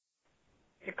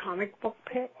The Comic Book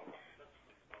Pit?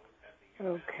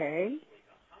 Okay.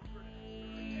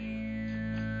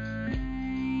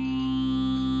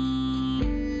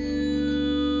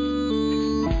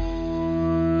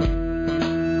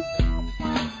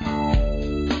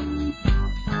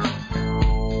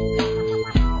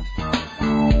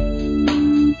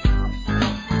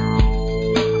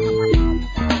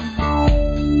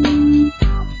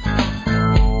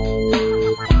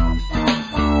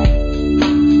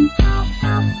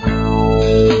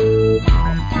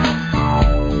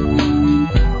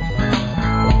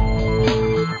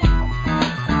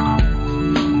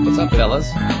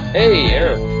 Hey,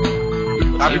 Eric.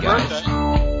 Happy birthday.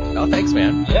 Oh, thanks,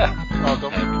 man. Yeah.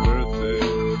 Welcome. Happy birthday.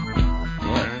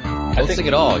 Yeah. Don't sing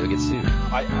at all, you'll get sued.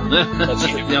 That's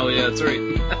true. Yeah, that's right.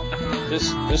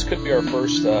 This could be our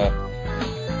first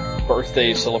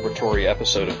birthday celebratory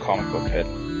episode of Comic Book Pit.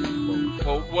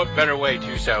 Well, what better way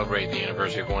to celebrate the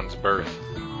anniversary of one's birth?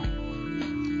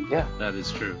 Yeah. That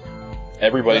is true.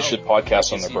 Everybody should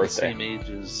podcast on their The birthday. same age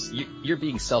as... You're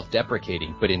being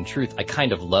self-deprecating, but in truth, I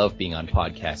kind of love being on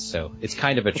podcasts, so it's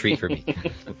kind of a treat for me.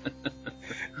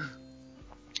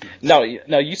 No,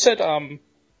 you said, I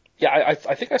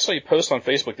think I saw you post on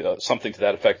Facebook something to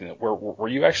that effect. Were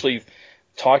you actually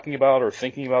talking about or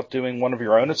thinking about doing one of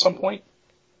your own at some point?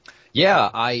 Yeah,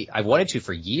 I wanted to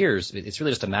for years. It's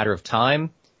really just a matter of time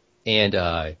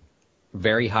and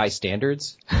very high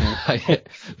standards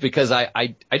because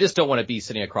I just don't want to be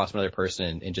sitting across another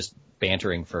person and just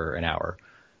bantering for an hour.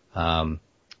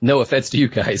 No offense to you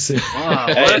guys. Wow,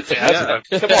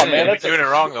 Come on, man. That's doing it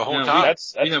wrong the whole time.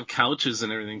 We have couches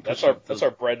and everything. That's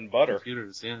our bread and butter.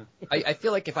 Computers, yeah. I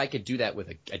feel like if I could do that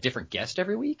with a different guest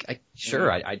every week, I'd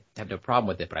have no problem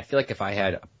with it. But I feel like if I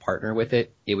had a partner with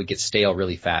it, it would get stale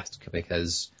really fast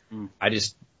because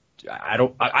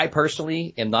I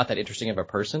personally am not that interesting of a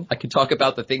person. I can talk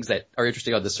about the things that are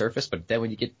interesting on the surface, but then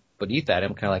when you get beneath that,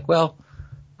 I'm kind of like, well,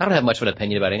 I don't have much of an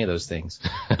opinion about any of those things.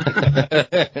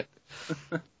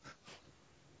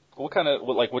 Would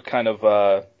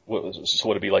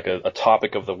it be like a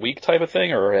topic of the week type of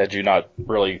thing, or had you not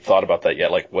really thought about that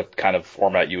yet? Like what kind of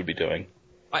format you would be doing?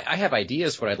 I have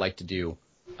ideas for what I'd like to do.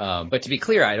 But to be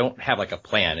clear, I don't have like a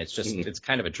plan. It's just, it's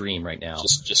kind of a dream right now.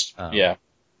 Yeah.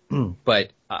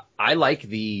 But I like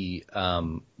the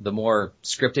more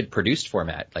scripted produced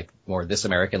format, like more This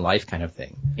American Life kind of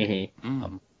thing.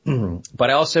 Mm-hmm.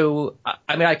 But I also,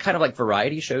 I kind of like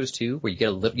variety shows too, where you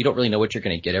don't really know what you're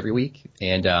going to get every week.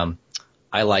 And,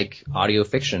 I like audio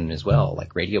fiction as well,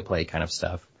 like radio play kind of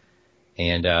stuff.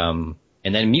 And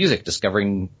then music,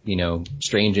 discovering,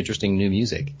 strange, interesting new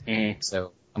music. Mm-hmm.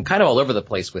 So I'm kind of all over the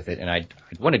place with it. And I'd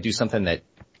want to do something that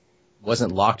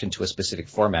wasn't locked into a specific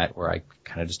format where I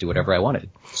kind of just do whatever I wanted.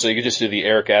 So you could just do the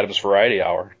Eric Adams Variety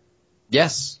Hour.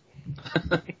 Yes.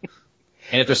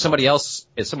 And if somebody else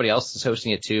is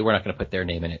hosting it too, we're not going to put their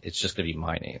name in it. It's just going to be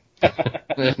my name.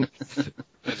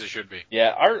 As it should be.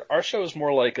 Yeah, our show is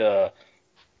more like a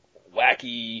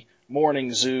wacky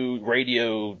morning zoo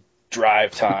radio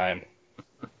drive time.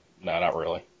 No, not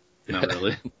really. Not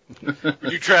really. We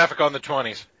do traffic on the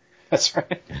 20s. That's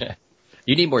right.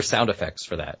 You need more sound effects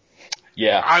for that.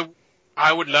 Yeah.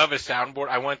 I would love a soundboard.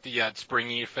 I want the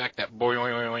springy effect, that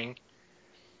boing.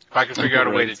 If I could figure out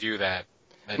a way to do that,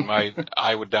 then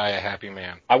I would die a happy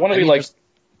man. I want to be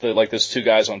like those two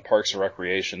guys on Parks and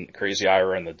Recreation, Crazy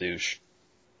Ira and the Douche.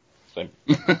 So,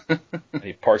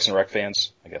 any Parks and Rec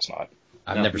fans? I guess not.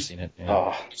 I've never seen it. Yeah. Oh.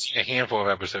 I've seen a handful of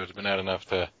episodes, but not enough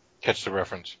to catch the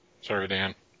reference. Sorry,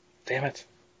 Dan. Damn it.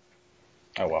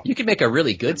 Oh well. You can make a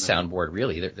really good soundboard.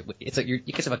 Really, it's like you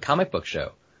guys have a comic book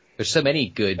show. There's so many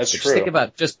good. That's just true. Think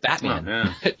about just Batman.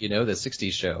 Oh, yeah. The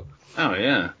 '60s show. Oh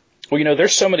yeah. Well,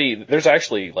 there's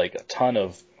actually like a ton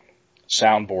of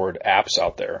soundboard apps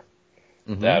out there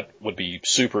that would be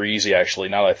super easy, actually,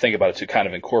 now that I think about it, to kind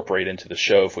of incorporate into the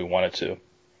show if we wanted to.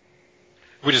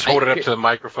 We just hold it up to the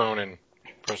microphone and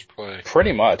press play.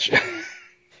 Pretty much.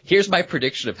 Here's my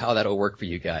prediction of how that'll work for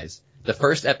you guys. The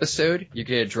first episode, you're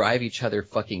going to drive each other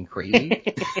fucking crazy,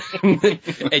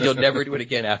 and you'll never do it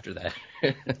again after that.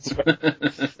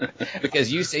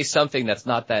 Because you say something that's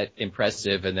not that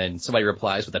impressive, and then somebody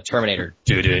replies with a Terminator.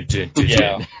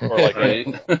 Yeah, or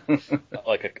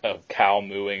like a cow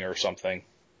mooing or something.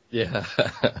 Yeah.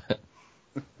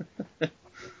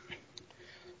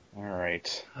 All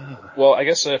right. Well, I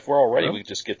guess if we're all ready, we can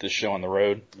just get this show on the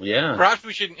road. Yeah. Perhaps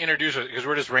we should introduce it, because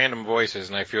we're just random voices,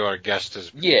 and I feel our guest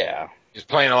is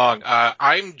playing along.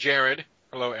 I'm Jared.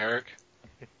 Hello, Eric.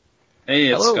 Hey,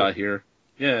 it's Hello. Scott here.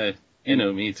 Yeah, you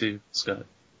know me too, Scott.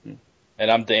 Yeah. And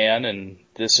I'm Dan, and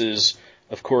this is,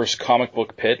 of course, Comic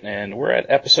Book Pit, and we're at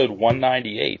episode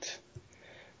 198.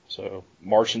 So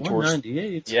marching towards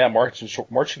 198. Yeah, marching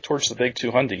towards the big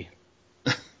 200.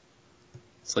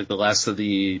 It's like the last of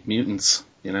the mutants,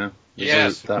 you know?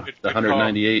 Yes, The good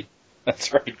 198.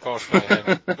 That's right. Good call,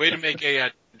 Skyhead. Way to make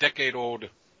a decade-old.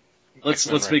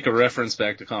 Let's make a reference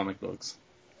back to comic books.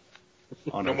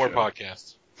 No more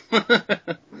podcasts.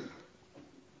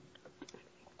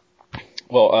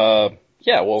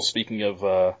 Well, speaking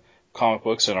of comic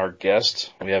books and our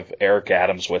guest, we have Eric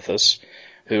Adams with us,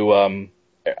 who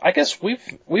I guess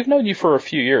we've known you for a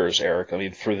few years, Eric. I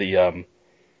mean, through the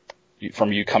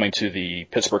from you coming to the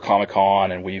Pittsburgh Comic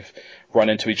Con, and we've run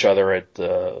into each other at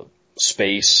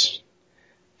Space,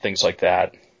 things like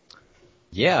that.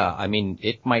 Yeah, I mean,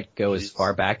 it might go as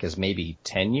far back as maybe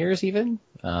 10 years even.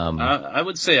 I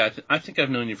would say I think I've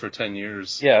known you for 10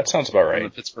 years. Yeah, that sounds about On right. the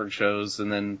Pittsburgh shows,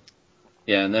 and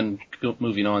then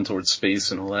moving on towards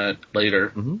Space and all that later.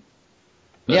 Mm-hmm.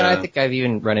 But, yeah, I think I've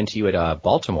even run into you at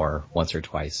Baltimore once or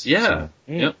twice. Yeah. So.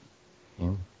 Yep.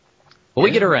 Yeah. Well,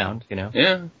 we get around, you know.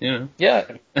 Yeah. Yeah. Yeah.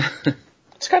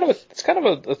 It's kind of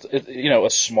a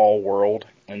small world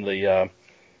in the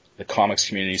comics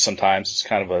community. Sometimes it's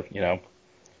kind of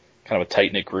a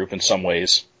tight knit group in some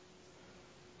ways.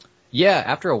 Yeah,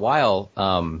 after a while,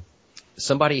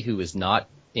 somebody who is not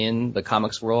in the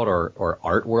comics world or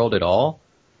art world at all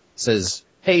says,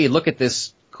 "Hey, look at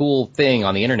this cool thing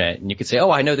on the internet," and you could say, "Oh,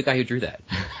 I know the guy who drew that,"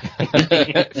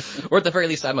 or at the very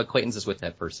least, I'm acquaintances with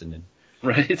that person. And,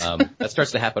 right. That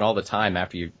starts to happen all the time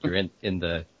after you're in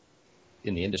the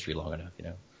industry long enough. You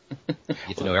know, you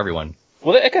get to know everyone.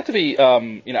 Well, it got to be,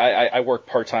 I work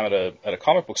part-time at a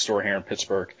comic book store here in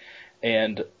Pittsburgh,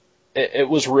 and it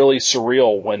was really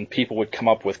surreal when people would come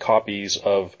up with copies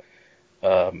of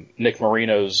Nick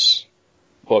Marino's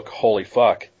book, Holy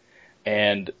Fuck,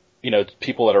 and,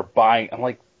 people that are buying, I'm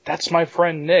like, that's my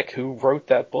friend Nick who wrote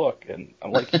that book, and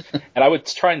I'm like, and I would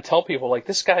try and tell people, like,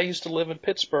 this guy used to live in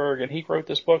Pittsburgh, and he wrote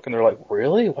this book, and they're like,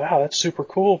 really? Wow, that's super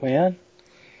cool, man.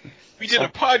 We did a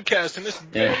podcast in this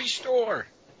very store.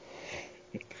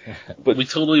 But we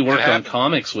totally worked on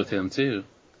comics with him too.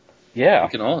 Yeah.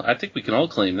 I think we can all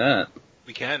claim that.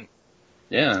 We can.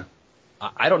 Yeah.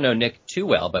 I don't know Nick too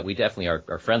well, but we definitely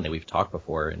are friendly. We've talked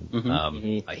before,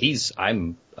 and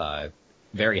I'm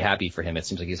very happy for him. It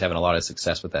seems like he's having a lot of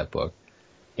success with that book.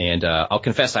 And I'll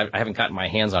confess I haven't gotten my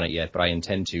hands on it yet, but I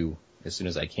intend to as soon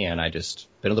as I can. I just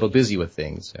been a little busy with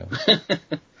things. So.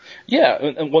 Yeah,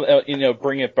 and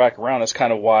bring it back around. That's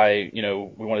kind of why we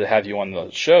wanted to have you on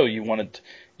the show.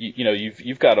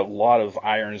 You've got a lot of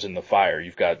irons in the fire.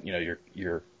 You've got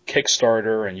your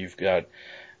Kickstarter, and you've got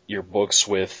your books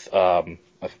with am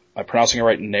I pronouncing it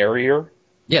right? Narrier.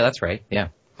 Yeah, that's right. Yeah.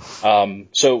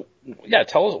 So yeah,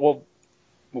 tell us. Well,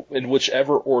 in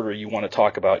whichever order you want to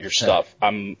talk about your stuff,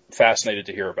 I'm fascinated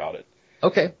to hear about it.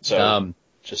 Okay. So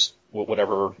just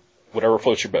whatever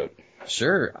floats your boat.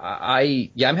 Sure.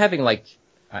 I'm having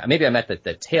maybe I'm at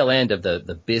the tail end of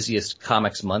the busiest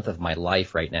comics month of my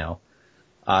life right now.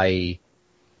 I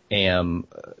am,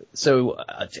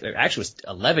 actually it was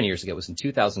 11 years ago. It was in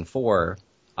 2004.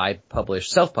 I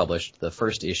self-published the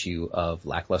first issue of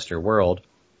Lackluster World.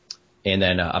 And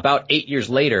then about 8 years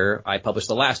later, I published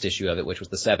the last issue of it, which was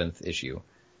the 7th issue.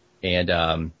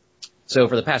 And so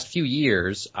for the past few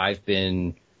years, I've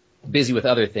been busy with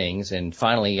other things, and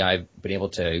finally I've been able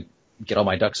to get all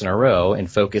my ducks in a row and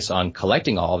focus on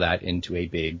collecting all that into a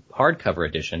big hardcover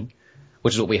edition,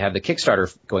 which is what we have the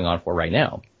Kickstarter going on for right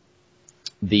now.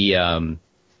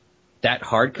 That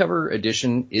hardcover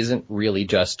edition isn't really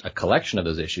just a collection of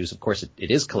those issues. Of course,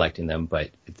 it is collecting them, but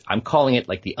I'm calling it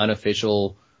like the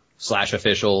unofficial /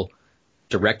 official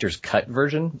director's cut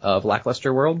version of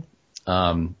Lackluster World.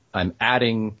 I'm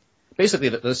adding, basically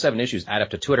those 7 issues add up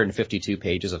to 252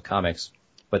 pages of comics,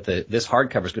 but this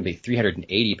hardcover is going to be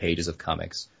 380 pages of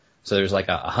comics. So there's like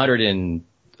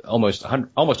almost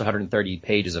 130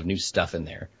 pages of new stuff in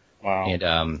there. Wow.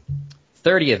 And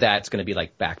 30 of that's going to be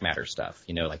like back matter stuff,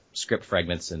 like script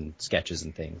fragments and sketches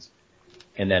and things.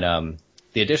 And then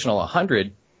the additional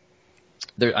 100,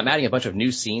 I'm adding a bunch of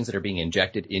new scenes that are being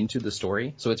injected into the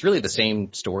story. So it's really the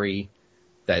same story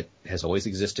that has always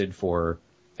existed for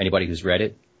anybody who's read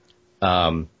it.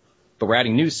 But we're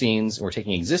adding new scenes, and we're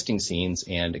taking existing scenes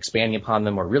and expanding upon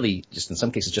them, or really just in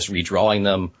some cases just redrawing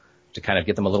them to kind of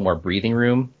get them a little more breathing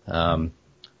room.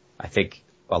 I think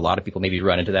a lot of people maybe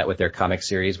run into that with their comic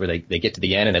series where they get to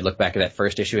the end and they look back at that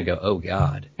first issue and go, oh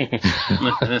God. And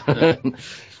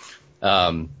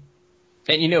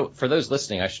for those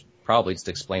listening, I should probably just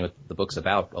explain what the book's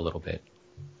about a little bit.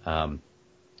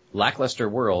 Lackluster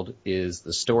World is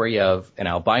the story of an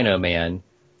albino man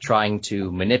trying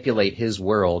to manipulate his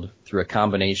world through a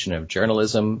combination of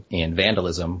journalism and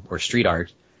vandalism or street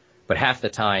art but half the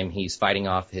time he's fighting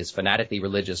off his fanatically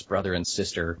religious brother and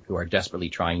sister who are desperately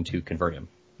trying to convert him.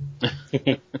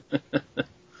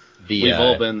 We've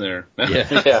all been there.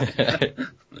 Yeah.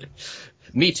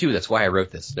 Me too. That's why I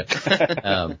wrote this.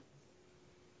 No,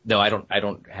 I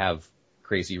don't have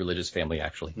crazy religious family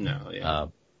actually.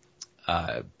 No,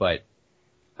 yeah. But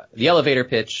the elevator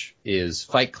pitch is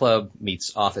Fight Club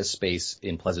meets Office Space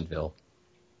in Pleasantville.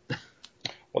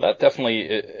 Well, that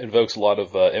definitely invokes a lot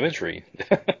of imagery.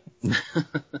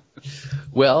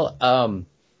 Well,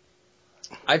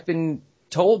 I've been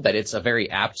told that it's a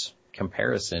very apt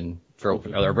comparison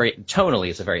tonally,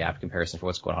 it's a very apt comparison for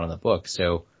what's going on in the book.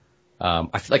 So,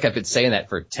 I feel like I've been saying that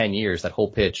for 10 years, that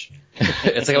whole pitch.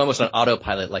 It's like I'm almost on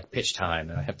autopilot, like pitch time,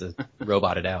 and I have to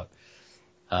robot it out.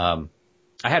 I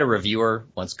had a reviewer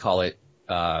once call it,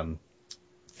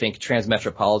 think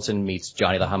Transmetropolitan meets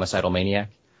Johnny the Homicidal Maniac.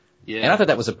 Yeah. And I thought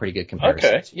that was a pretty good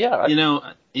comparison. Okay,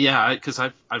 yeah. Because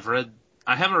I've read,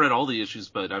 I haven't read all the issues,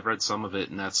 but I've read some of it,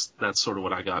 and that's sort of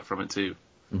what I got from it too.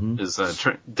 Mm-hmm. Is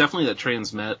definitely that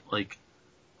transmet, like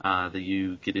that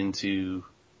you get into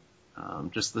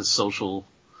just the social.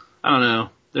 I don't know.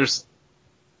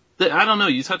 I don't know.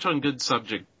 You touch on good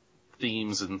subject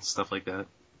themes and stuff like that.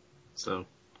 So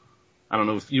I don't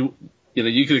know if you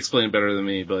could explain it better than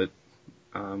me, but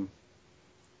I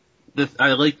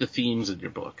like the themes in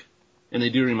your book, and they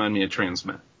do remind me of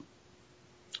Transmet.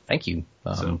 Thank you.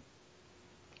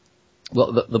 Well,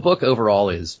 the book overall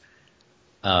is,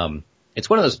 it's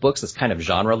one of those books that's kind of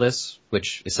genreless,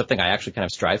 which is something I actually kind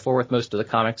of strive for with most of the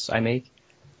comics I make.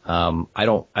 I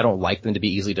don't like them to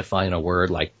be easily defined in a word,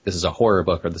 like this is a horror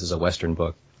book or this is a Western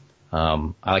book.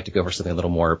 I like to go for something a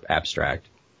little more abstract.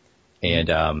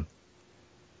 And,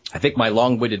 I think my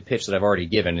long-winded pitch that I've already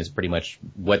given is pretty much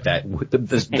what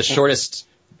the shortest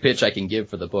pitch I can give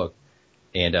for the book,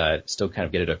 and still kind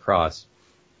of get it across.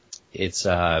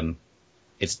 I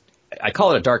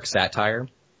call it a dark satire,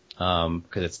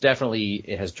 because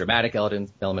it has dramatic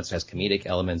elements, it has comedic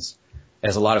elements, it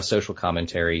has a lot of social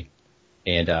commentary,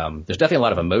 and there's definitely a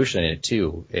lot of emotion in it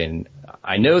too. And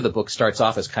I know the book starts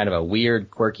off as kind of a weird,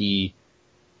 quirky,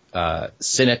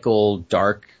 cynical,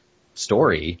 dark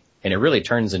story, and it really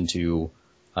turns into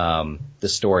the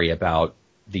story about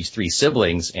these three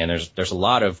siblings, and there's a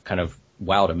lot of kind of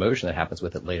wild emotion that happens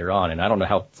with it later on. And I don't know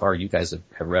how far you guys have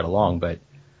read along, but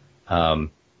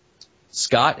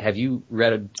Scott, have you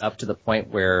read up to the point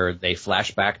where they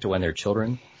flash back to when they're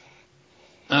children?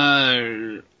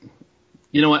 You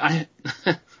know what?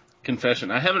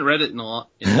 Confession, I haven't read it in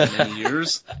many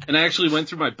years, and I actually went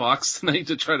through my box tonight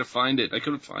to try to find it. I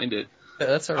couldn't find it.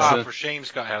 That's all right. For shame,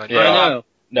 Scott. Yeah. I know.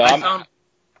 No,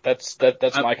 that's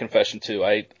my confession too.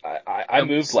 I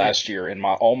moved last year, and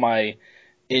all my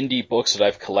indie books that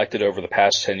I've collected over the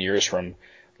past 10 years, from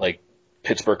like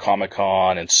Pittsburgh Comic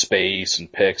Con and Space and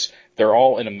Pix, they're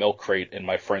all in a milk crate in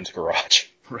my friend's garage.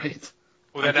 Right.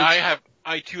 Well, then I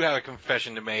too have a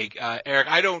confession to make. Eric,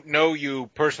 I don't know you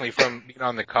personally from being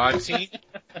on the con scene,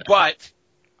 but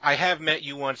I have met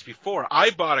you once before. I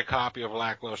bought a copy of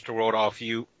Lackluster World off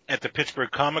you at the Pittsburgh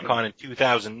Comic Con in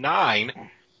 2009.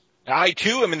 I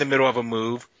too am in the middle of a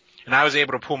move, and I was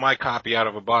able to pull my copy out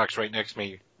of a box right next to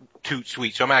me. Toot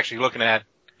sweet. So I'm actually looking at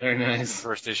very nice the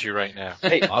first issue right now.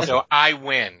 Hey, awesome. So I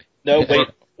win. No,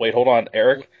 wait, hold on,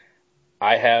 Eric.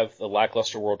 I have the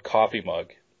Lackluster World coffee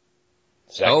mug.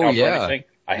 Does that count for anything?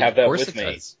 I have that with me.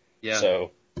 Does. Yeah. So,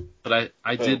 but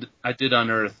I did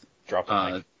unearth. Drop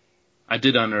the mic. I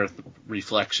did unearth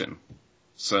Reflection.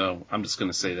 So I'm just going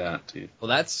to say that too. Well,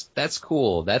 that's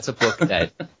cool. That's a book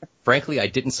that, frankly, I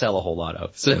didn't sell a whole lot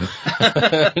of. So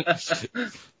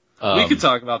we could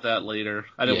talk about that later.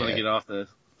 I didn't want to get off the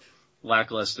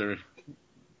lackluster,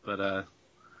 but I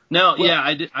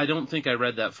don't think I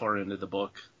read that far into the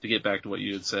book to get back to what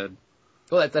you had said.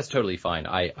 Well, that's totally fine.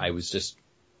 I was just,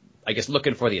 I guess,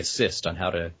 looking for the assist on how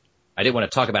to. I didn't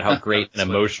want to talk about how great and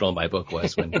emotional my book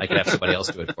was when I could have somebody else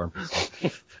do it for me.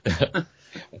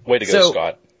 Way to go,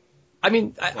 Scott. I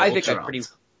mean, I think I pretty.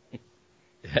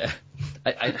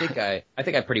 I think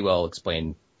I pretty well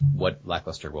explained what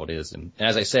Lackluster World is, and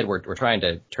as I said, we're trying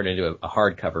to turn it into a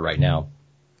hardcover right now,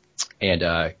 and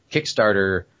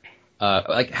Kickstarter.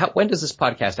 When does this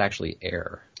podcast actually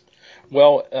air?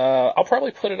 Well, I'll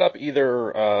probably put it up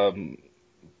either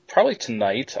probably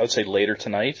tonight. I would say later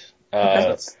tonight.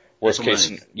 Worst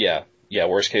case,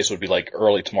 worst case would be like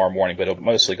early tomorrow morning, but it'll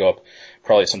mostly go up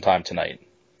probably sometime tonight.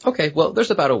 Okay, well, there's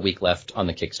about a week left on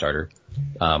the Kickstarter.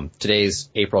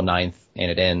 Today's April 9th, and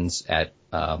it ends at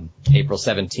April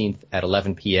 17th at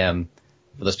 11 p.m.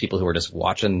 for those people who are just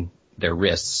watching their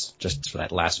wrists just for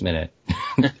that last minute,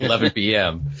 11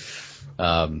 p.m.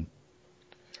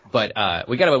 But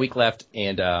we got about a week left,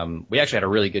 and we actually had a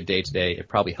really good day today. It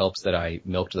probably helps that I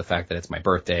milked the fact that it's my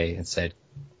birthday and said,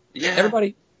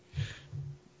 everybody,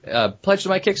 pledge to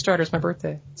my Kickstarter. It's my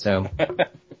birthday. So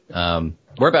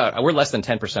we're less than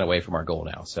 10% away from our goal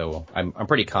now. So I'm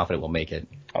pretty confident we'll make it.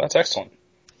 Oh, that's excellent.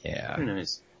 Yeah. Very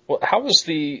nice. Well, how was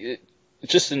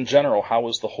just in general, how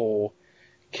was the whole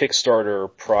Kickstarter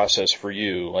process for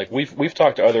you? Like we've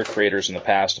talked to other creators in the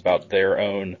past about their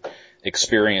own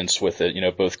experience with it,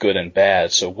 both good and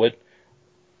bad. So what,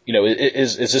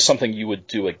 is this something you would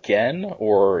do again,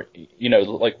 or,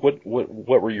 like what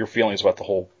were your feelings about the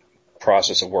whole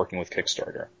process of working with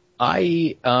Kickstarter?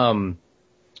 Well,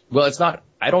 it's not,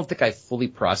 I don't think I fully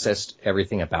processed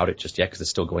everything about it just yet because it's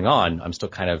still going on. I'm still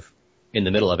kind of in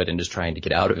the middle of it and just trying to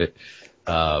get out of it.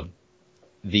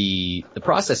 The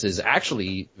process is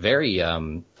actually very,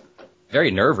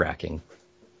 very nerve-wracking.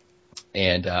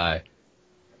 And,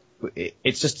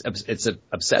 it's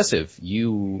obsessive.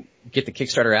 You get the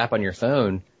Kickstarter app on your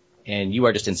phone and you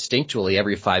are just instinctually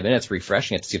every 5 minutes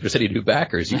refreshing it to see if there's any new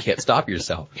backers. You can't stop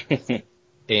yourself.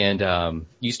 And,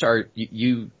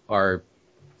 you are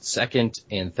second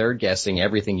and third guessing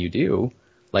everything you do.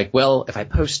 Like, well, if I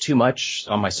post too much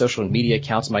on my social media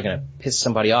accounts, am I going to piss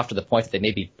somebody off to the point that they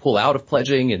maybe pull out of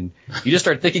pledging? And you just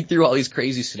start thinking through all these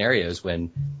crazy scenarios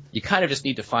when you kind of just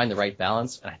need to find the right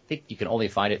balance. And I think you can only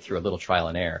find it through a little trial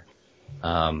and error.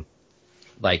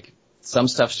 Like some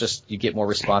stuff's just, you get more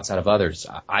response out of others.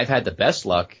 I've had the best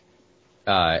luck,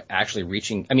 actually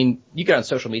reaching, you get on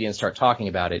social media and start talking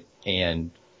about it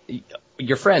and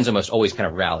your friends almost always kind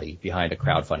of rally behind a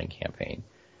crowdfunding campaign.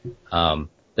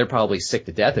 They're probably sick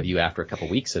to death of you after a couple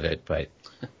weeks of it, but,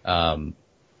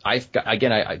 I get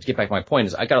back to my point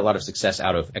is I got a lot of success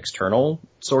out of external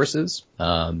sources,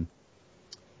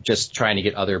 just trying to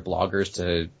get other bloggers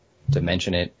to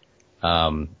mention it.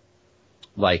 I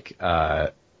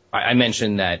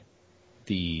mentioned that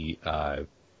the,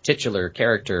 titular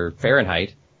character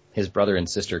Fahrenheit, his brother and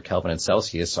sister Kelvin and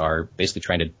Celsius are basically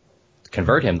trying to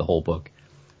convert him the whole book.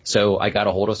 So I got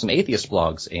a hold of some atheist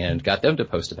blogs and got them to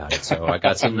post about it. So I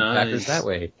got some backers that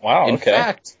way. Wow. In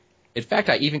fact,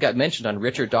 I even got mentioned on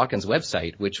Richard Dawkins'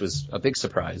 website, which was a big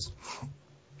surprise.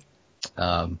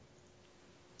 Let's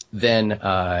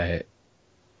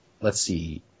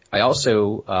see. I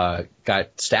also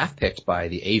got staff picked by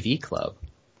the AV Club.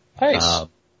 Nice.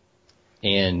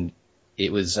 And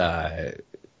it was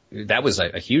that was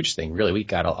a huge thing. Really, we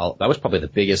got that was probably the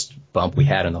biggest bump we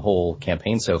had in the whole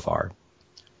campaign so far.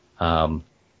 And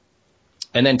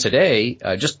then today,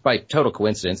 just by total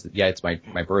coincidence, it's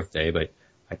my birthday, but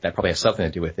that probably has something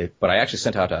to do with it. But I actually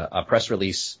sent out a press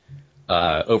release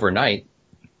overnight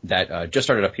that just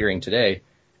started appearing today.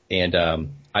 And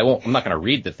I'm not going to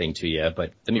read the thing to you,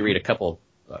 but let me read the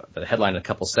headline and a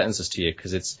couple sentences to you,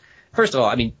 because it's, first of all,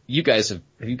 have you guys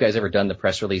ever done the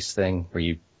press release thing where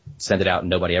you send it out and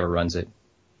nobody ever runs it?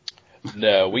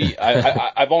 No,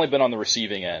 I've only been on the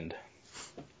receiving end.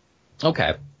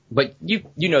 Okay. But you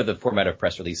know the format of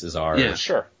press releases are. Yeah,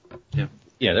 sure. Yeah.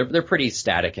 They're pretty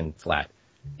static and flat.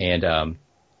 And,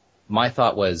 my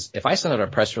thought was, if I send out a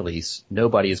press release,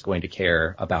 nobody is going to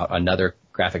care about another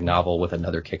graphic novel with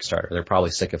another Kickstarter. They're probably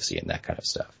sick of seeing that kind of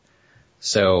stuff.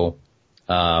 So,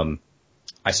 I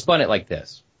spun it like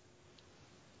this.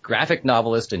 Graphic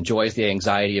novelist enjoys the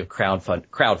anxiety of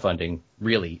crowdfunding.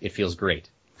 Really, it feels great.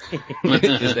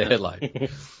 Is the headline.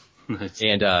 Nice.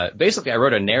 And basically I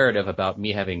wrote a narrative about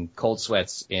me having cold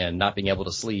sweats and not being able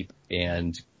to sleep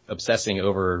and obsessing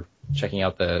over checking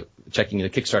the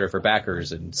Kickstarter for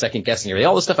backers and second guessing everything,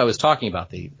 all the stuff I was talking about,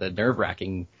 the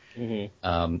nerve-wracking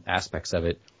aspects of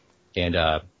it. And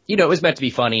it was meant to be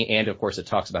funny, and of course it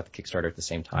talks about the Kickstarter at the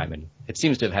same time, and it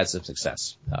seems to have had some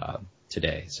success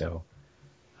today. So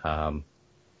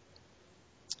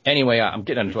anyway, I'm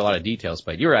getting into a lot of details,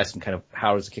 but you were asking kind of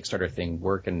how does the Kickstarter thing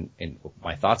work and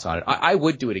my thoughts on it. I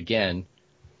would do it again.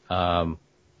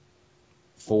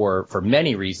 For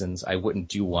many reasons, I wouldn't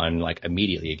do one like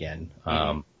immediately again.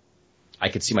 I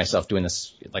could see myself doing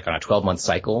this like on a 12-month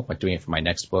cycle, like doing it for my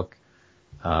next book.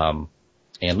 And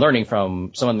learning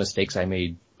from some of the mistakes I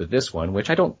made with this one, which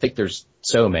I don't think there's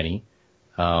so many.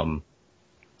 One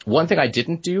thing I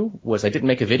didn't do was I didn't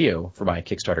make a video for my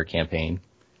Kickstarter campaign.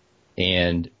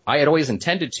 And I had always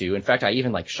intended to. In fact, I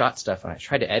even shot stuff and I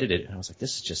tried to edit it and I was like,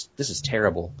 this is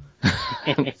terrible.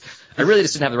 I really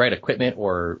just didn't have the right equipment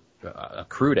or a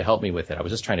crew to help me with it. I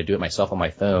was just trying to do it myself on my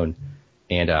phone.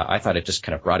 And I thought it just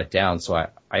kind of brought it down. So I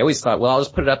always thought, well, I'll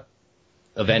just put it up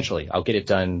eventually. I'll get it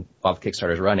done while the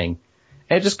Kickstarter's running.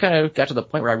 And it just kind of got to the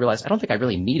point where I realized I don't think I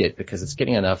really need it because it's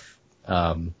getting enough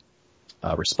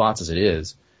response as it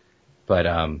is. But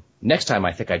next time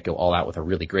I think I'd go all out with a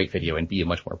really great video and be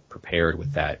much more prepared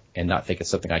with that and not think it's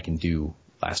something I can do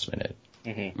last minute.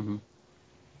 Mm-hmm.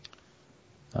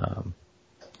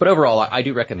 But overall, I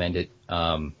do recommend it.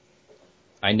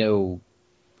 I know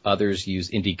others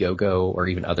use Indiegogo or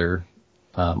even other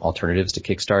alternatives to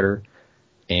Kickstarter,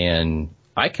 and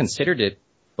I considered it,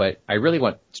 but I really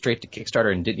went straight to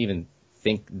Kickstarter and didn't even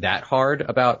think that hard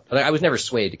about. I was never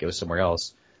swayed to go somewhere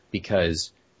else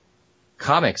because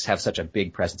comics have such a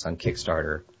big presence on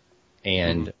Kickstarter,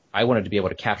 and I wanted to be able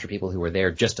to capture people who were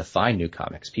there just to find new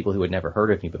comics, people who had never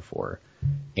heard of me before.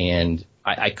 And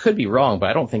I could be wrong, but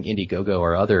I don't think Indiegogo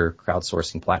or other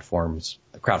crowdfunding platforms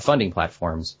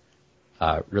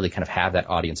really kind of have that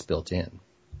audience built in.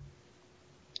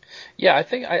 Yeah, I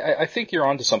think you're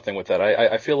onto something with that.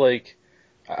 I feel like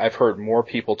I've heard more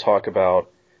people talk about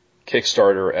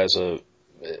Kickstarter as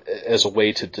a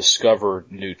way to discover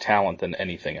new talent than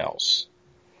anything else.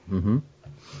 Mm-hmm.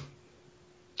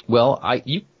 Well,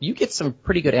 you get some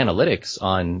pretty good analytics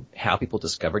on how people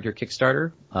discovered your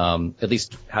Kickstarter, at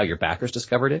least how your backers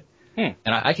discovered it. And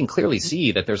I can clearly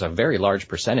see that there's a very large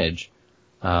percentage,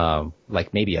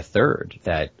 like maybe a third,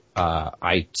 that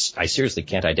I seriously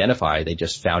can't identify. They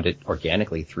just found it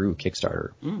organically through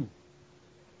Kickstarter.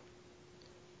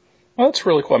 Well, that's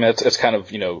really cool. I mean, it's kind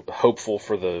of, hopeful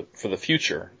for the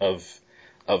future of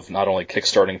not only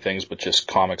kickstarting things, but just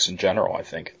comics in general, I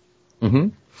think. Mm-hmm.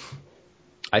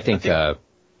 I think go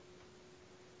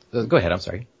ahead, I'm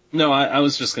sorry. No, I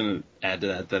was just going to add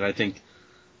to that I think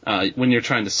when you're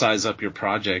trying to size up your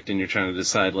project and you're trying to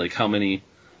decide like how many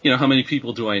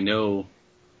people do I know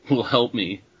will help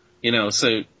me,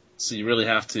 so you really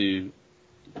have to,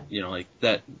 like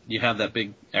that, you have that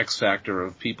big X factor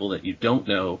of people that you don't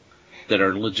know that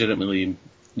are legitimately,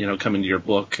 coming to your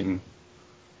book and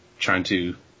trying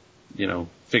to,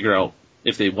 figure out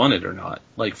if they want it or not,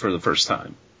 like for the first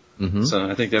time. Mm-hmm. So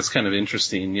I think that's kind of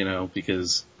interesting,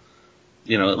 because,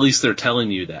 at least they're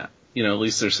telling you that, at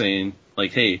least they're saying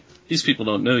like, hey, these people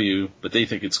don't know you, but they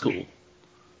think it's cool,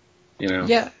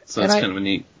 Yeah. So that's kind of a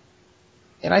neat.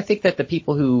 And I think that the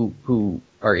people who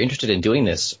are interested in doing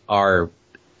this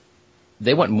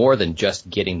they want more than just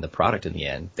getting the product in the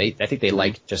end. I think they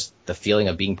like just the feeling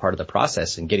of being part of the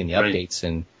process and getting the updates,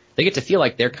 and they get to feel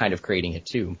like they're kind of creating it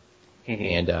too.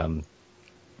 Mm-hmm. And,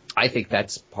 I think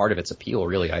that's part of its appeal,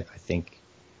 really. I think,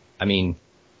 I mean,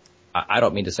 I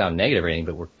don't mean to sound negative or anything,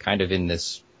 but we're kind of in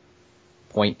this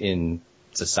point in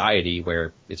society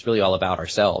where it's really all about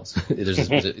ourselves.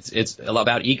 It's all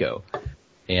about ego.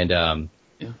 And, that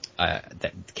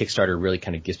Kickstarter really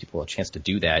kind of gives people a chance to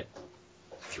do that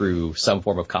through some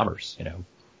form of commerce, Yeah,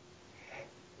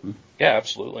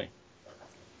 absolutely.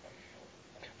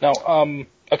 Now,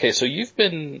 okay, so you've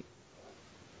been,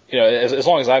 as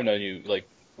long as I've known you, like,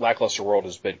 Lackluster World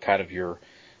has been kind of your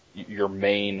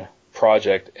main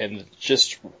project, and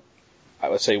just, I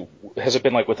would say, has it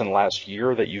been like within the last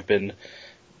year that you've been,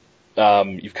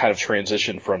 you've kind of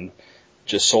transitioned from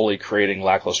just solely creating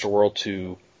Lackluster World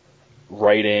to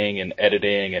writing and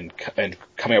editing and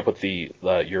coming up with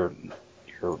your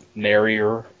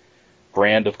Narrier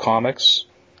brand of comics?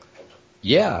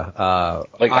 Yeah.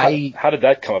 How did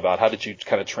that come about? How did you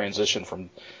kind of transition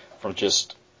from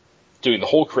just doing the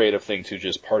whole creative thing to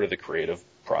just part of the creative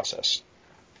process?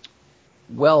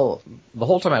 Well, the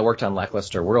whole time I worked on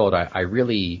Lackluster World, I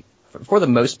really, for the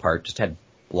most part, just had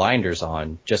blinders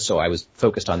on, just so I was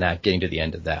focused on that, getting to the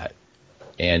end of that.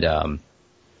 And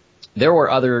there were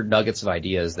other nuggets of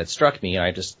ideas that struck me, and I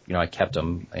just, I kept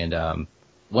them. And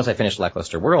once I finished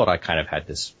Lackluster World, I kind of had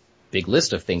this big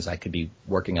list of things I could be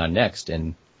working on next.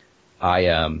 And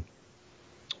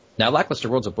now Lackluster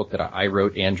World's a book that I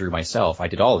wrote and drew myself. I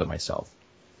did all of it myself.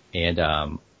 And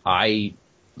I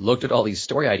looked at all these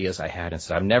story ideas I had and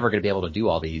said, I'm never going to be able to do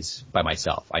all these by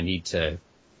myself. I need to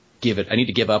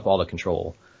give up all the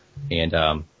control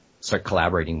and start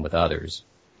collaborating with others.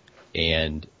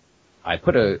 And I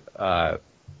put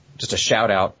just a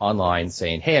shout out online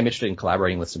saying, hey, I'm interested in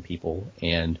collaborating with some people.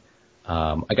 And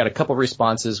I got a couple of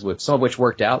responses, with some of which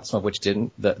worked out, some of which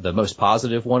didn't. The most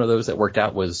positive one of those that worked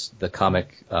out was the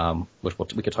comic, which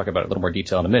we could talk about in a little more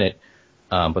detail in a minute.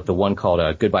 But the one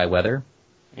called Goodbye Weather,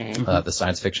 the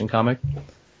science fiction comic.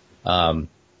 And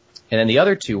then the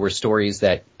other two were stories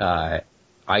that I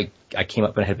came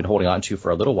up and had been holding on to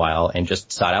for a little while and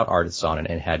just sought out artists on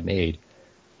and had made.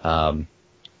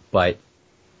 But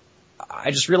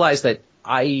I just realized that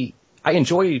I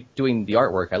enjoy doing the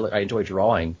artwork. I enjoy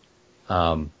drawing.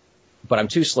 But I'm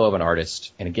too slow of an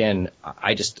artist. And again,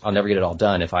 I'll never get it all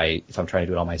done if I'm trying to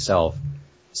do it all myself.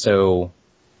 So,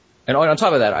 and on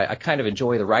top of that, I kind of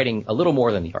enjoy the writing a little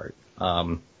more than the art.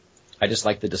 I just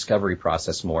like the discovery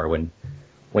process more. When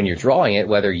you're drawing it,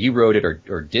 whether you wrote it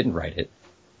or didn't write it,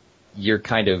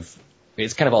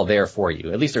 it's kind of all there for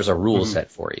you. At least there's a rule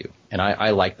set for you. And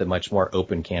I like the much more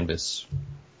open canvas,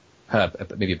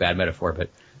 maybe a bad metaphor, but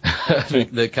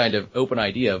the kind of open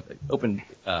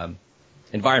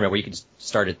environment where you can just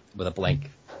start it with a blank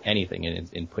anything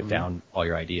and put down all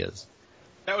your ideas.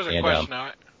 That was a question.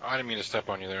 I didn't mean to step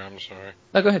on you there. I'm sorry.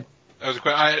 No, go ahead. That was a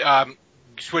question.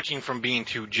 Switching from being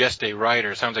to just a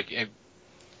writer, sounds like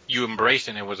you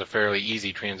embracing it was a fairly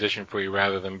easy transition for you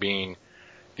rather than being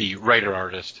the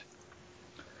writer-artist.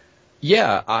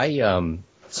 Yeah,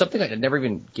 something I never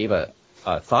even gave a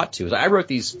thought to is I wrote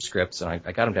these scripts and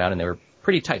I got them down and they were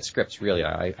pretty tight scripts, really.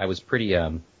 I was pretty,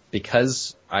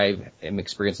 because I am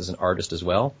experienced as an artist as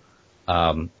well,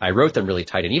 I wrote them really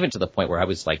tight and even to the point where I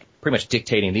was like pretty much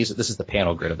dictating this is the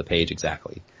panel grid of the page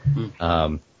exactly.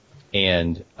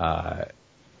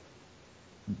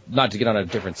 Not to get on a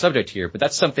different subject here, but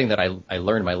that's something that I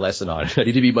learned my lesson on. I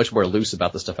need to be much more loose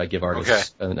about the stuff I give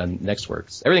artists on next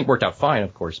works. Everything worked out fine,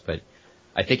 of course, but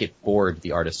I think it bored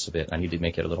the artists a bit. I need to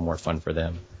make it a little more fun for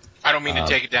them. I don't mean to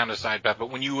take it down to side path, but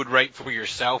when you would write for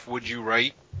yourself, would you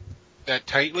write that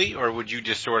tightly, or would you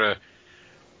just sort of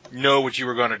know what you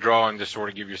were going to draw and just sort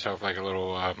of give yourself like a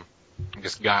little,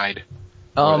 guide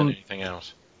more than anything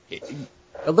else?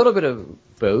 A little bit of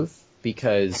both.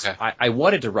 Because I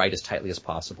wanted to write as tightly as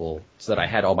possible so that I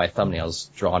had all my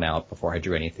thumbnails drawn out before I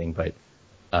drew anything. But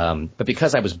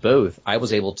because I was both, I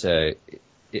was able to,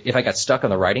 if I got stuck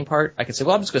on the writing part, I could say,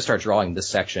 well, I'm just going to start drawing this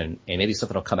section and maybe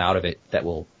something will come out of it that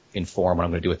will inform what I'm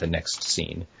going to do with the next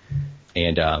scene.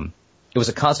 And it was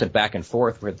a constant back and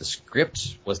forth where the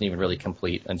script wasn't even really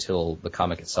complete until the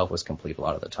comic itself was complete a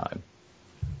lot of the time.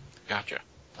 Gotcha.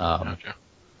 And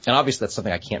obviously that's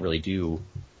something I can't really do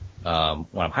when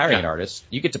I'm hiring an artist.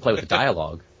 You get to play with the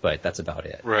dialogue, but that's about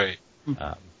it. Right.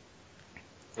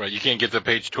 Right. You can't get to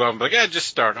page 12 and be like, just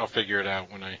start. I'll figure it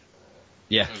out when as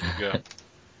we go.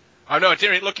 Oh, no, it's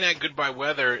interesting. Looking at Goodbye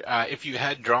Weather, if you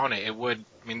had drawn it, it would,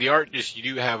 the artist you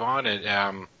do have on it,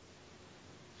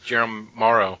 Jerome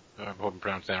Morrow, I hope I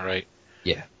pronounced that right.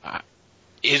 Yeah.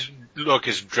 His look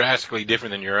is drastically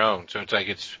different than your own. So it's like,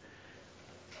 it's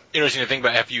interesting to think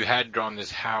about if you had drawn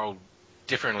this, how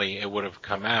differently it would have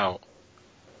come out.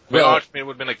 Well, it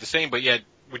would have been like the same, but yet,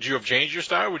 would you have changed your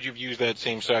style? Or would you have used that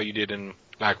same style you did in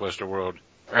Lackluster World?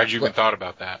 Or had you even thought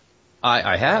about that?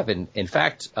 I have, and in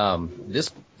fact,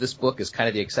 this book is kind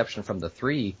of the exception from the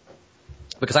three,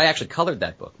 because I actually colored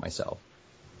that book myself.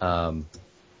 Jerem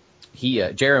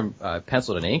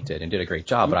penciled and inked it and did a great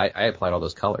job, but I applied all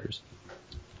those colors.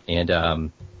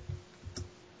 And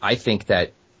I think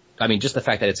that, just the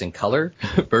fact that it's in color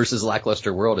versus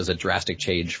Lackluster World is a drastic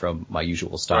change from my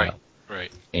usual style.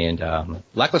 Right. And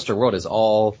Lackluster World is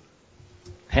all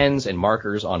pens and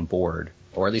markers on board,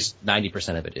 or at least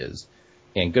 90% of it is.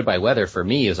 And Goodbye Weather, for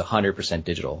me, is 100%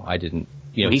 digital. I didn't,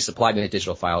 he supplied me the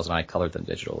digital files and I colored them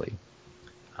digitally.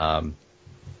 And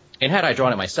had I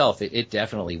drawn it myself, it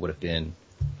definitely would have been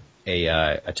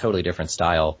a totally different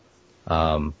style.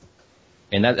 And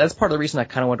that's part of the reason I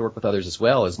kind of wanted to work with others as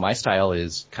well, is my style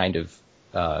is kind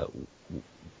of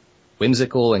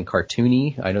whimsical and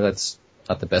cartoony. I know that's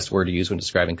not the best word to use when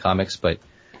describing comics, but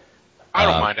I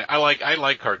don't mind it. I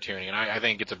like cartooning, and I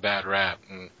think it's a bad rap,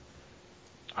 and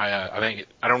I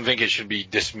don't think it should be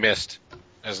dismissed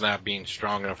as not being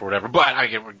strong enough or whatever. But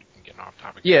we're getting off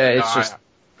topic. Yeah, it's just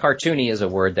cartoony is a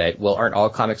word that, aren't all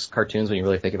comics cartoons when you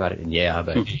really think about it? And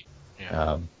but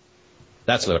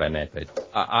that's what I meant. But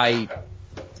I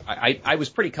was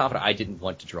pretty confident I didn't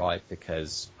want to draw it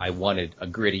because I wanted a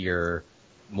grittier,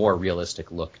 more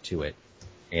realistic look to it.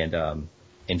 And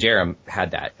Jerem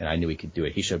had that, and I knew he could do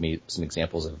it. He showed me some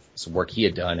examples of some work he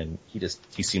had done, and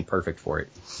he seemed perfect for it.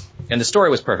 And the story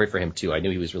was perfect for him too. I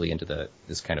knew he was really into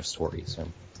this kind of story. So,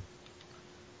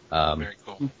 very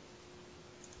cool.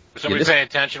 Was somebody paying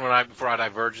attention before I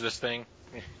diverge this thing?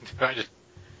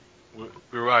 We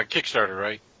were Kickstarter,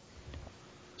 right?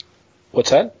 What's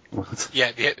that?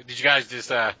 Yeah. Did you guys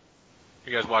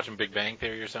you guys watching Big Bang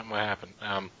Theory or something? What happened?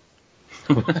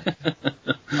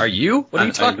 Are you? What are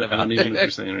you talking about? I don't even know what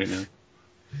you're saying right now.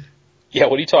 Yeah,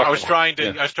 what are you talking about?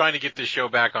 I was trying to get this show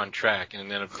back on track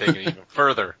and then take it even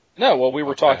further. No, well, we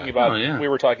were talking about we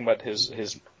were talking about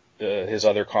his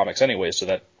other comics anyway, so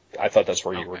that I thought that's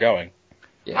where you were going.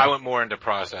 Yeah. I went more into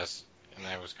process, and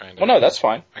that was kind of. Well, no, that's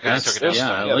fine. I kind of took it.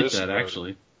 I like that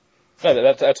actually.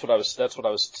 No, that's what I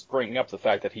was bringing up, the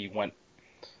fact that he went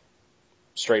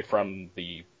straight from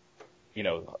the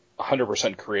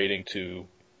 100% creating to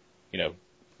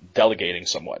delegating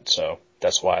somewhat. So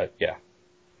that's why, yeah.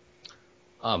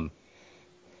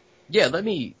 Yeah, let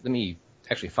me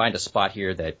actually find a spot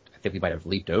here that I think we might have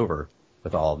leaped over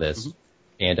with all of this. Mm-hmm.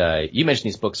 And you mentioned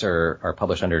these books are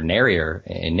published under Narrier,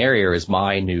 and Narrier is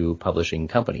my new publishing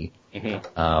company.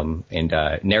 Mm-hmm. And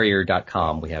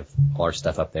Narrier.com, we have all our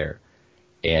stuff up there.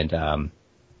 And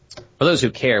for those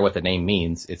who care what the name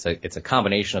means, it's a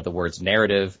combination of the words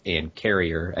narrative and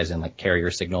carrier, as in like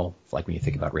carrier signal, like when you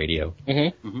think about radio.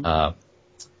 Mm-hmm. Mm-hmm.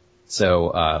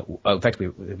 In fact,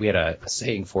 we had a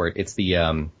saying for it. It's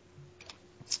the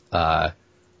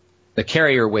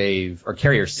carrier wave or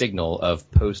carrier signal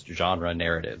of post-genre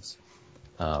narratives.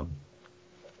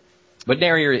 But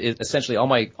Narrier is essentially all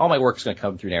my work is going to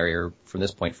come through Narrier from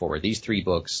this point forward. These 3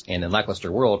 books, and then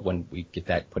Lackluster World, when we get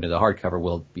that put into the hardcover,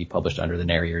 will be published under the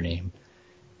Narrier name.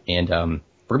 And we're going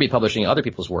to be publishing other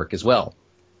people's work as well.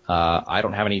 I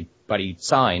don't have anybody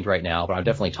signed right now, but I'm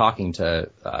definitely talking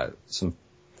to some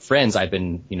friends I've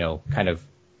been, kind of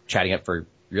chatting up for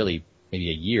really maybe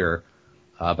a year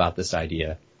about this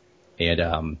idea.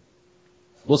 And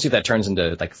we'll see if that turns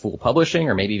into like full publishing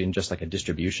or maybe even just like a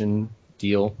distribution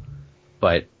deal.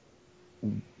 But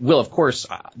we'll, of course,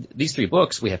 these 3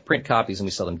 books, we have print copies and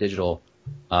we sell them digital.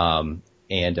 And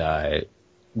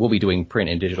we'll be doing print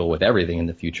and digital with everything in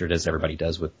the future, as everybody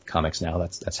does with comics now.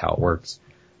 That's how it works.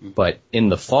 But in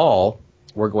the fall,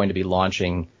 we're going to be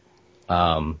launching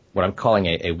what I'm calling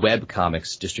a web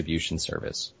comics distribution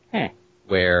service,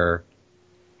 where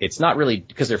it's not really,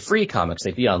 because they're free comics,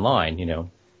 they'd be online,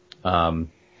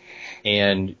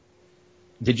 and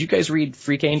did you guys read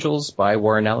Freak Angels by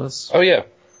Warren Ellis? Oh, yeah.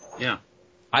 Yeah.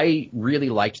 I really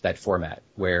liked that format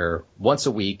where once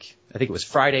a week, I think it was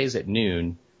Fridays at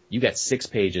noon, you got 6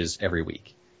 pages every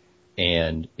week.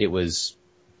 And it was,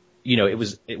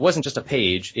 it wasn't just a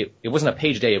page. It wasn't a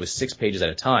page a day. It was 6 pages at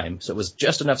a time. So it was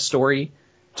just enough story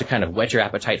to kind of whet your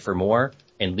appetite for more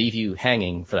and leave you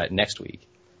hanging for that next week.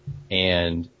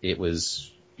 And it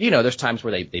was, there's times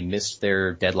where they missed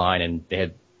their deadline and they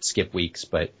had skip weeks,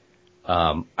 but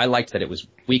I liked that it was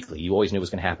weekly. You always knew it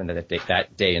was going to happen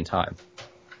that day and time.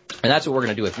 And that's what we're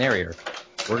going to do with Narrier.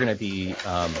 We're going to be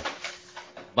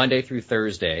Monday through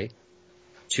Thursday,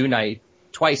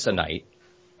 twice a night,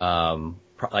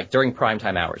 like during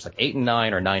primetime hours, like 8 and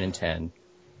 9 or 9 and 10,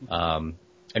 and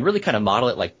really kind of model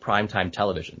it like primetime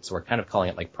television. So we're kind of calling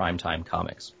it like primetime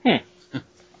comics.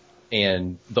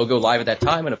 And they'll go live at that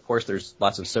time. And of course, there's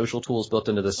lots of social tools built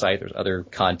into the site. There's other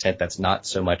content that's not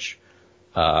so much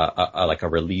like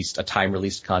a time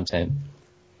released content.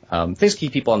 Things to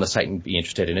keep people on the site and be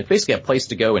interested in. It's basically a place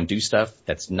to go and do stuff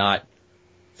that's not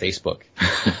Facebook.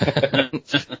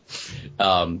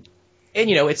 And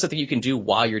it's something you can do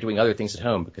while you're doing other things at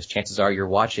home, because chances are you're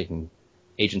watching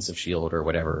Agents of S.H.I.E.L.D. or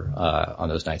whatever on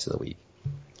those nights of the week.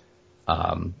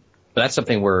 But that's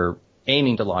something we're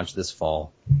aiming to launch this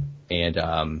fall. And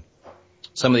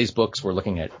some of these books we're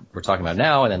talking about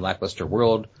now, and then Lackluster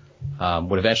World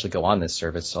would eventually go on this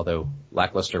service, although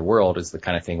Lackluster World is the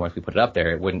kind of thing, once we put it up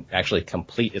there, it wouldn't actually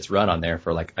complete its run on there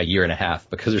for like a year and a half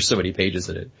because there's so many pages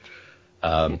in it.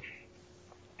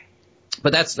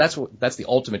 But that's the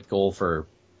ultimate goal for,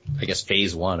 I guess,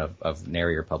 phase 1 of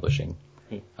Narrier publishing.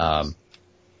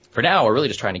 For now, we're really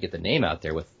just trying to get the name out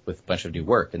there with a bunch of new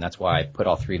work, and that's why I put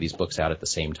all 3 of these books out at the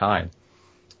same time.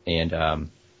 And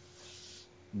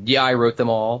I wrote them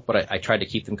all, but I tried to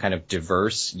keep them kind of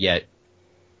diverse, yet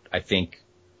I think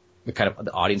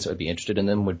the audience that would be interested in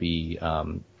them would be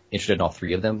interested in all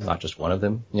 3 of them, not just one of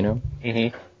them,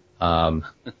 Mm-hmm.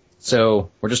 So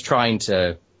we're just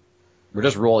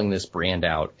rolling this brand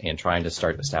out and trying to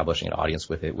start establishing an audience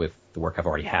with it, with the work I've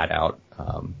already had out,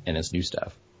 and its new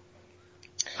stuff.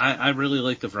 I really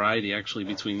like the variety actually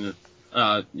between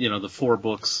the 4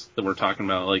 books that we're talking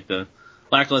about, like the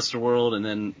Lackluster World, and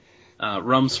then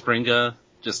Rumspringa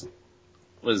just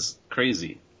was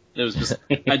crazy. It was just,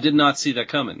 I did not see that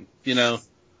coming,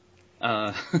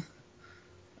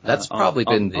 That's probably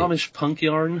been the Amish punk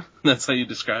yarn. That's how you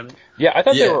describe it. Yeah, I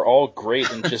thought they were all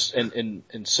great and just, and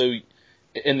so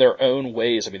in their own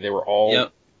ways. I mean, they were all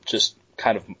just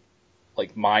kind of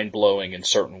like mind blowing in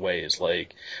certain ways,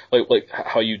 like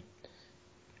how you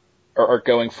are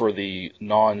going for the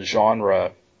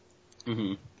non-genre,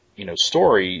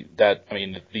 story that, I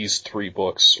mean, these 3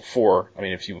 books, 4, I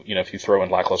mean, if you throw in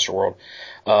Lackluster World,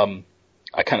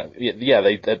 I kind of,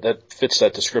 that fits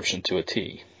that description to a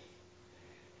T.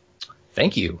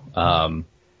 Thank you.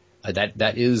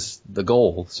 That is the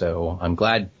goal. So I'm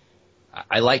glad.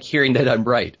 I like hearing that I'm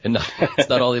right and it's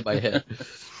not all in my head.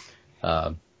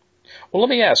 Well, let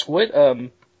me ask, what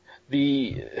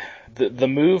the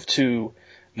move to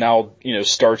now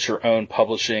start your own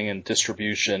publishing and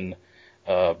distribution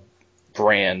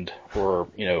brand or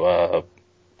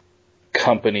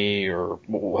company or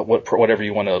whatever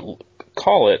you want to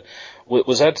call it,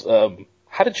 was that,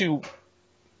 how did you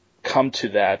come to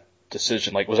that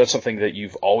decision? Like, was that something that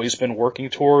you've always been working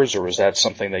towards, or was that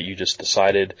something that you just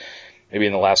decided maybe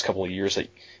in the last couple of years that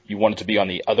you wanted to be on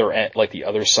the other end, like the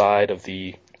other side of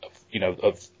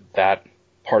of that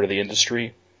part of the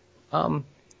industry? I mean,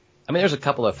 there's a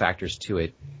couple of factors to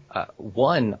it.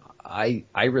 One, I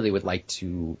really would like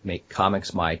to make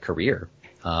comics my career.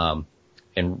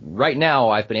 And right now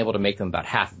I've been able to make them about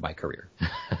half of my career,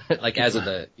 like as of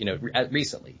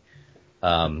recently.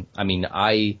 I mean,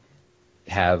 I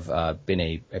have been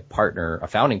a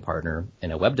founding partner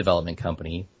in a web development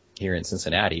company here in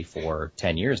Cincinnati for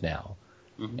 10 years now.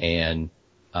 Mm-hmm. And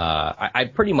I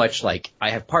pretty much I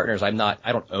have partners. I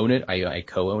don't own it. I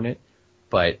co-own it,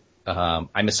 but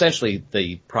I'm essentially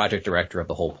the project director of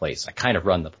the whole place. I kind of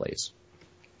run the place.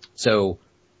 So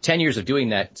 10 years of doing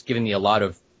that, it's given me a lot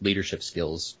of leadership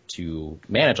skills to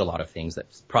manage a lot of things,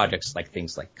 projects like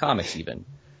things like comics even.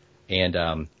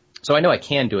 And so I know I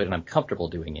can do it and I'm comfortable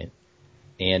doing it.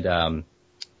 And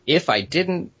if I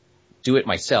didn't do it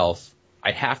myself,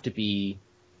 I'd have to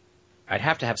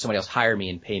have somebody else hire me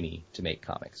and pay me to make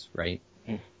comics, right?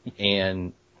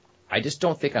 And I just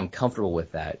don't think I'm comfortable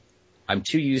with that. I'm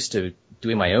too used to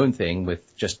doing my own thing with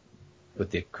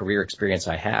the career experience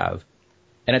I have.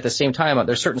 And at the same time,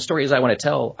 there's certain stories I want to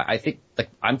tell. I think, like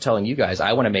I'm telling you guys,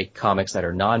 I want to make comics that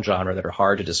are non-genre, that are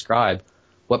hard to describe.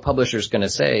 What publisher's going to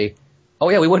say, oh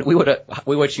yeah, we would have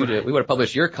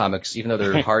published your comics even though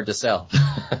they're hard to sell.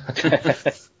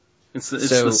 It's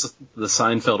the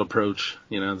Seinfeld approach,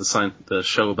 the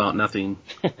show about nothing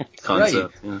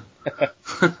concept. Right.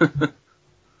 Yeah.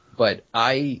 But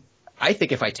I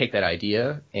think if I take that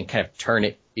idea and kind of turn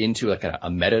it into like a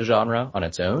meta genre on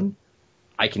its own,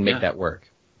 I can make that work.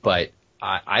 But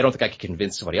I don't think I could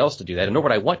convince somebody else to do that, and nor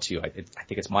would I want to. I think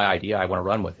it's my idea. I want to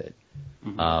run with it.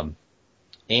 Mm-hmm.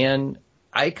 And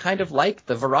I kind of like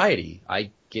the variety. I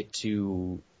get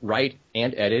to write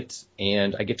and edit,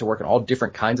 and I get to work on all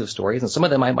different kinds of stories, and some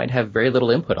of them I might have very little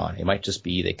input on. It might just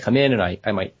be they come in, and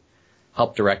I might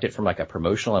help direct it from like a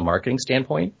promotional and marketing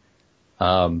standpoint.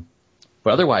 But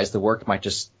otherwise, the work might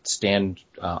just stand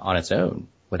on its own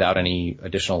without any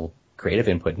additional creative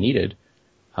input needed.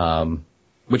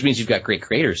 Which means you've got great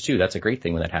creators too. That's a great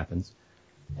thing when that happens.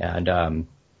 And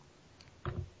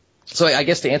so I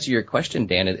guess to answer your question,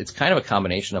 Dan, it's kind of a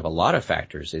combination of a lot of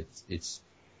factors.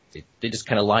 They just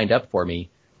kind of lined up for me.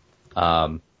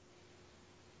 And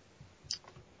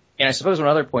I suppose one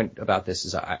other point about this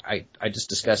is I just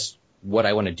discussed what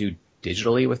I want to do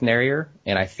digitally with Narrier,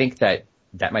 and I think that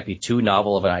might be too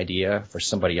novel of an idea for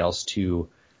somebody else to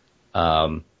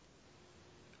actually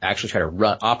try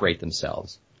to operate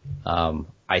themselves.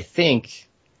 I think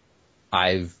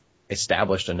I've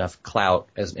established enough clout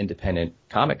as an independent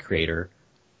comic creator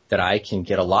that I can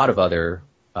get a lot of other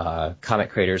comic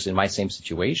creators in my same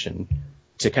situation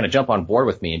to kind of jump on board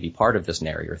with me and be part of this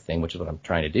Narrier thing, which is what I'm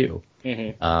trying to do.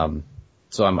 Mm-hmm.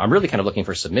 So I'm really kind of looking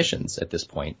for submissions at this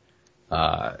point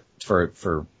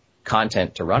for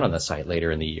content to run on the site later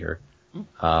in the year.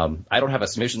 I don't have a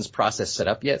submissions process set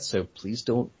up yet, so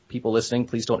people listening,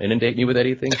 please don't inundate me with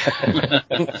anything.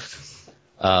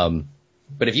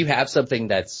 But if you have something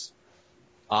that's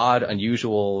odd,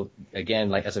 unusual, again,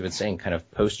 like as I've been saying, kind of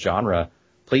post-genre,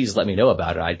 please let me know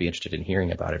about it. I'd be interested in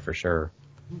hearing about it for sure.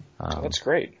 That's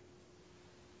great.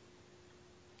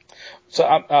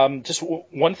 So just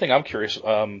one thing I'm curious.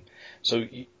 So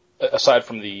aside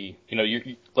from the,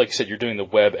 you like you said, you're doing the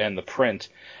web and the print.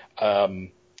 Do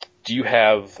you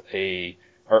have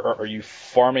are you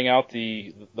farming out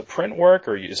the print work,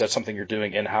 or is that something you're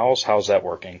doing in-house? How's that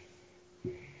working?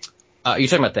 Are you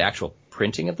talking about the actual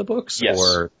printing of the books? Yes.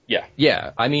 Or, yeah.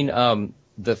 Yeah. I mean,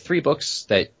 the 3 books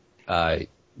that,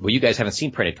 you guys haven't seen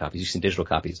printed copies. You've seen digital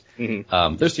copies.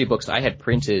 Mm-hmm. Those 3 books I had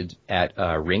printed at,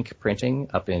 Rink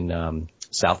Printing up in,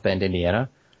 South Bend, Indiana.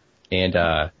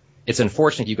 And, it's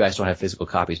unfortunate you guys don't have physical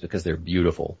copies because they're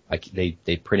beautiful. Like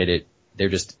they printed it.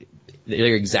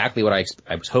 They're exactly what I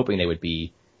was hoping they would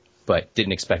be, but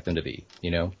didn't expect them to be,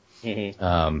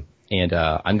 Mm-hmm. And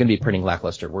I'm going to be printing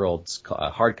Lackluster Worlds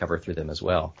hardcover through them as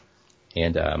well.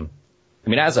 And I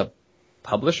mean, as a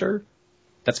publisher,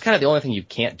 that's kind of the only thing you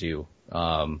can't do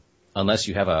unless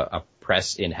you have a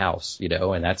press in house,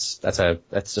 and that's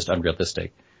just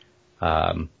unrealistic.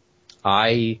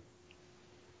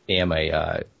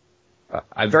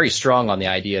 I'm very strong on the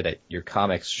idea that your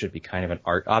comics should be kind of an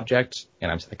art object, and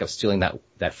I think I'm stealing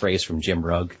that phrase from Jim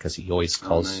Rugg because he always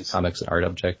calls comics an art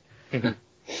object.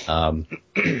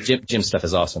 Jim's stuff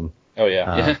is awesome. Oh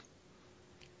yeah.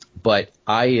 But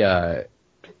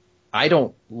I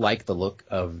don't like the look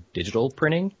of digital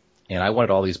printing, and I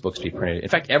wanted all these books to be printed. In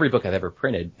fact, every book I've ever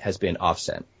printed has been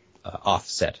offset.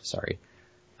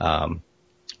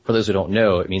 For those who don't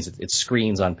know, it means it's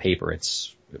screens on paper.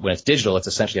 When it's digital, it's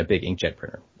essentially a big inkjet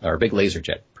printer or a big laser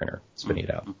jet printer spinning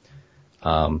it out.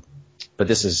 But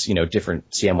this is, different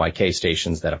CMYK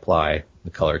stations that apply the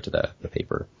color to the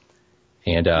paper.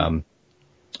 And,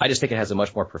 I just think it has a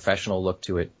much more professional look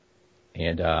to it.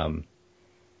 And,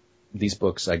 these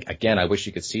books, again, I wish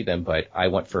you could see them, but I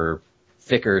went for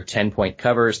thicker 10-point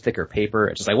covers, thicker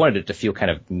paper. I wanted it to feel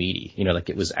kind of meaty, like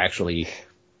it was actually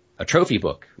a trophy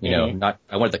book, I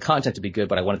wanted the content to be good,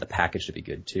 but I wanted the package to be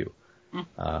good too.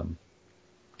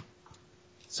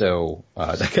 So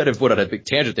that kind of went on a big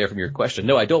tangent there from your question.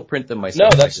 No, I don't print them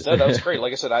myself. No, that was great.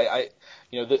 Like I said, I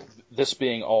this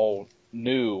being all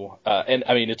new, and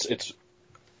I mean, it's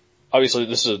obviously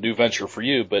this is a new venture for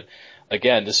you, but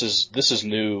again, this is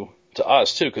new to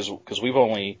us too, because we've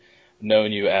only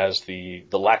known you as the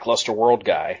Lackluster World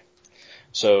guy.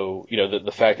 So,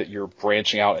 the fact that you're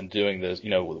branching out and doing this,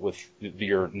 with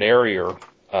your Narrier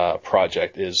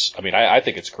project is, I mean, I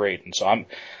think it's great. And so like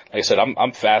I said,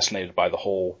 I'm fascinated by the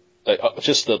whole,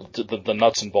 just the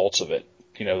nuts and bolts of it.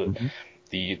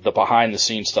 The behind the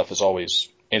scenes stuff has always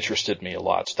interested me a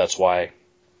lot. So that's why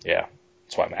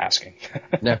I'm asking.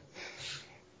 No.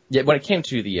 Yeah. When it came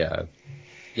to the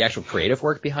actual creative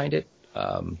work behind it,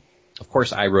 of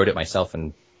course I wrote it myself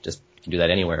and just can do that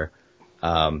anywhere.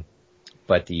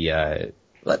 But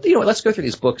let's go through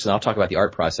these books and I'll talk about the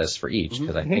art process for each,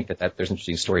 because I think that there's an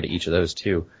interesting story to each of those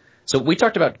too. So we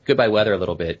talked about Goodbye Weather a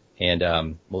little bit,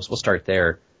 and we'll start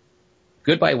there.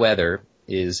 Goodbye Weather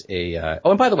is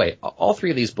and by the way, all three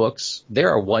of these books, they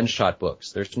are one-shot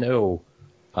books. There's no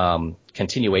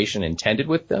continuation intended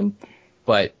with them,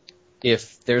 but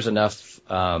if there's enough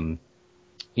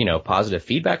positive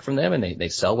feedback from them and they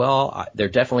sell well, they're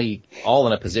definitely all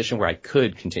in a position where I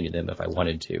could continue them if I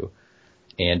wanted to.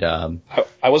 And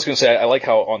I was going to say, I like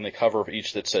how on the cover of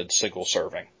each that said single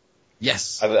serving.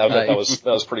 Yes. That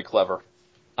was pretty clever.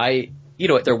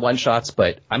 They're one shots,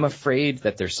 but I'm afraid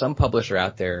that there's some publisher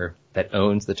out there that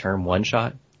owns the term one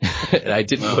shot. And I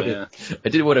didn't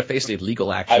want to face any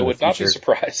legal action. I would not be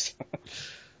surprised.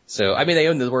 So, I mean, they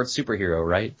own the word superhero,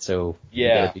 right? So, you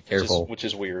gotta be careful. Which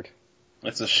is weird.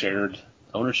 It's a shared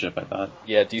ownership, I thought.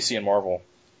 Yeah, DC and Marvel.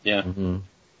 Yeah. Mm-hmm.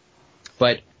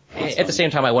 But at the same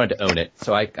time, I wanted to own it,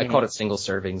 so I called it Single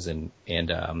Servings,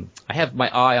 and I have my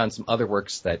eye on some other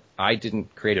works that I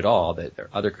didn't create at all, that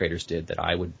other creators did, that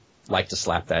I would like to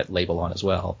slap that label on as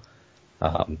well.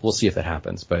 We'll see if that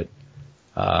happens, but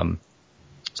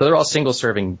so they're all single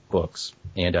serving books,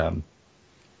 and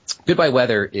Goodbye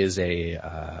Weather is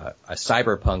a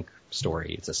cyberpunk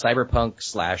story. It's a cyberpunk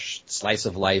 / slice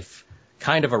of life,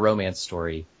 kind of a romance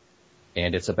story,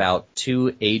 and it's about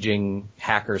two aging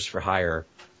hackers for hire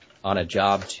on a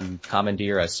job to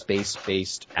commandeer a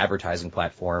space-based advertising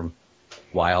platform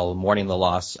while mourning the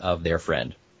loss of their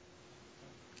friend.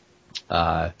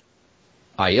 I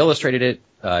illustrated it,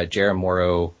 Jerem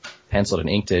Morrow penciled and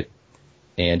inked it,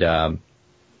 and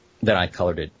then I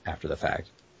colored it after the fact.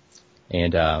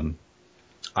 And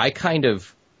I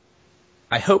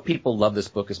hope people love this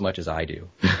book as much as I do,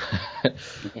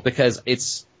 because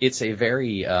it's a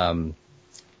very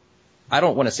I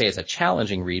don't want to say it's a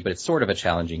challenging read, but it's sort of a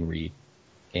challenging read.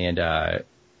 And I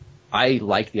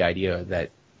like the idea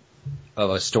of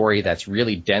a story that's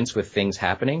really dense with things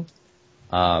happening.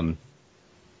 In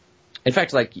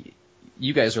fact, like,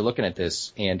 you guys are looking at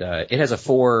this, and it has a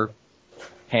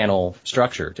 4-panel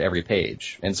structure to every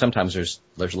page, and sometimes there's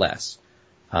less.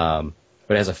 But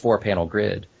it has a 4-panel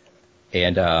grid.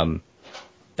 And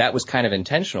that was kind of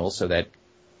intentional, so that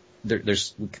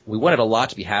we wanted a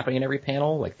lot to be happening in every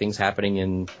panel, like things happening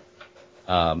in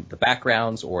the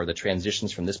backgrounds or the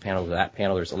transitions from this panel to that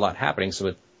panel. There's a lot happening, so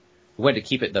we wanted to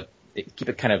keep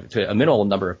it kind of to a minimal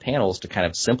number of panels to kind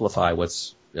of simplify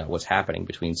what's happening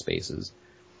between spaces.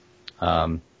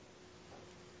 But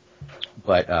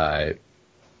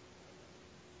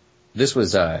this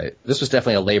was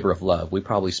definitely a labor of love. We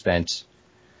probably spent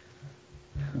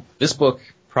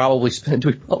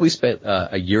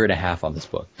a year and a half on this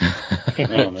book.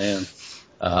 Oh man.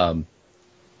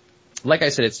 Like I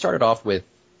said, it started off with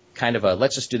kind of a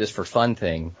let's just do this for fun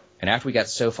thing, and after we got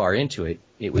so far into it,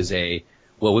 it was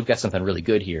we've got something really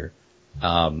good here.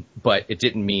 But it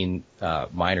didn't mean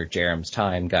mine or Jerem's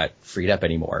time got freed up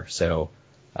anymore. So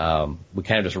we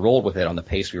kind of just rolled with it on the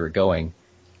pace we were going,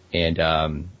 and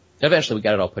eventually we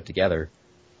got it all put together.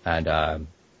 And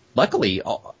luckily,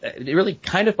 really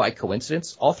kind of by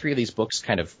coincidence, all three of these books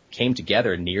kind of came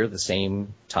together near the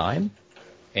same time,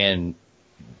 and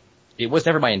it was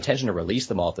never my intention to release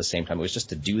them all at the same time. It was just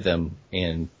to do them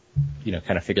and,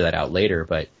 kind of figure that out later.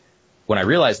 But when I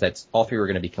realized that all three were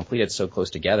going to be completed so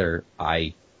close together,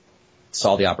 I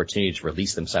saw the opportunity to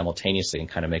release them simultaneously and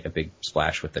kind of make a big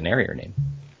splash with the narrator name.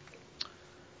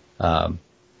 But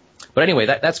anyway,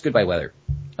 that's Goodbye Weather.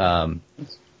 And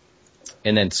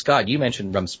then Scott, you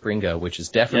mentioned Rumspringa, which has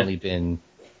definitely been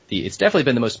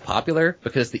the most popular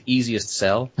because it's the easiest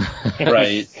sell.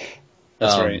 Right.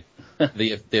 That's right.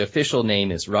 The official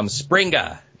name is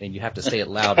Rumspringa, and you have to say it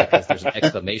loud because there's an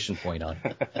exclamation point on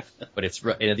it. But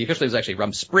the official name is actually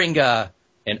Rumspringa,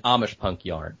 an Amish punk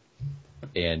yarn.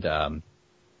 And I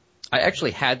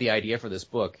actually had the idea for this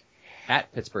book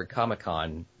at Pittsburgh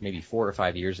Comic-Con maybe 4 or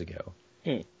 5 years ago.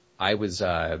 I was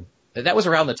that was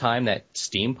around the time that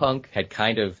steampunk had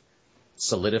kind of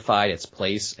solidified its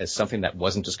place as something that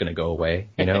wasn't just going to go away.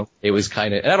 It was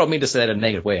kind of, and I don't mean to say that in a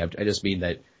negative way. I just mean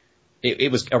that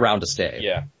it was around to stay.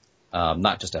 Yeah.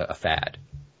 Not just a fad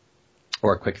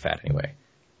or a quick fad anyway.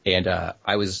 And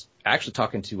I was actually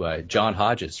talking to John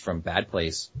Hodges from Bad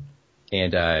Place,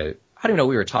 and I don't even know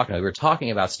what we were talking about. We were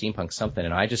talking about steampunk something,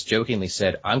 and I just jokingly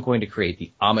said, I'm going to create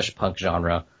the Amish punk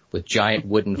genre with giant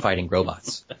wooden fighting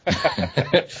robots.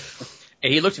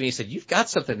 And he looked at me and he said, you've got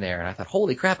something there. And I thought,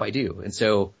 holy crap, I do. And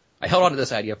so I held on to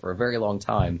this idea for a very long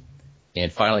time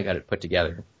and finally got it put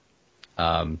together.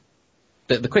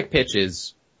 The quick pitch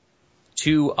is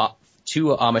two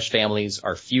Amish families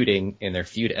are feuding, and their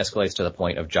feud escalates to the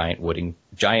point of giant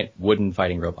wooden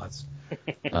fighting robots.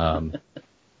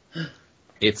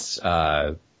 It's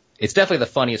definitely the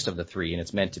funniest of the three, and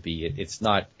it's meant to be. It's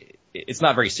not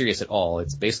very serious at all.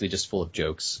 It's basically just full of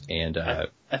jokes and I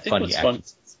think funny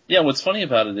actions. Yeah, what's funny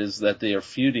about it is that they are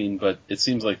feuding, but it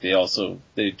seems like they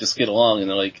just get along,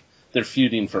 and they're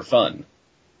feuding for fun.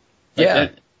 Yeah.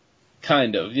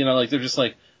 Kind of, they're just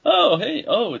like, oh, hey,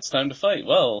 it's time to fight.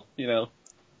 Well,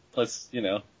 let's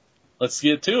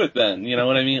get to it then. You know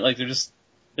what I mean? Like they're just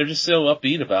so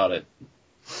upbeat about it.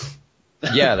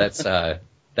 Yeah,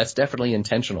 that's definitely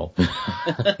intentional.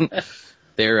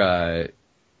 They're,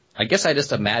 I guess I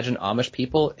just imagine Amish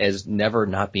people as never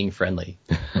not being friendly.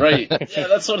 Right. Yeah,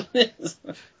 that's what it is.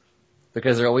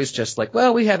 Because they're always just like,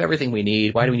 well, we have everything we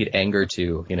need. Why do we need anger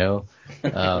too,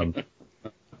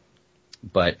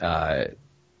 But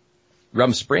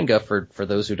Rumspringa, for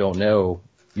those who don't know,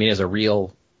 is a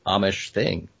real Amish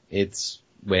thing. It's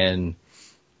when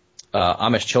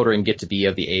Amish children get to be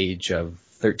of the age of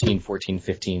 13, 14,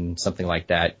 15, something like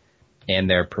that, and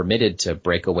they're permitted to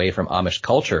break away from Amish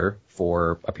culture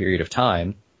for a period of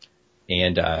time,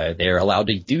 and they're allowed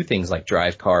to do things like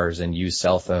drive cars and use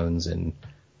cell phones and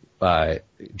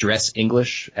dress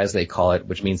English, as they call it,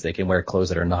 which means they can wear clothes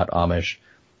that are not Amish.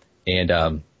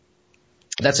 And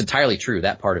that's entirely true,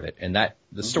 that part of it. And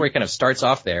the story kind of starts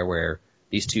off there where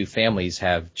these two families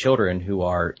have children who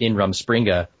are in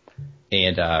Rumspringa,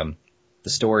 and the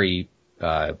story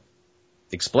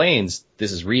explains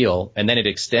this is real, and then it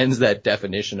extends that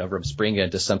definition of Rumspringa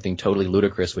into something totally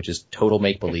ludicrous, which is total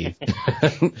make-believe.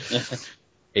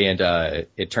 And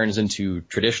it turns into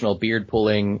traditional beard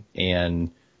pulling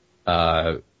and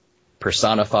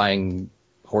personifying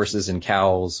horses and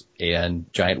cows and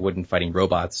giant wooden fighting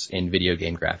robots in video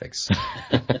game graphics.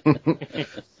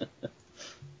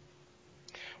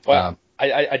 Well,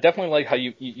 I definitely like how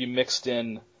you mixed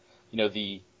in,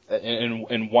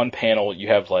 in one panel you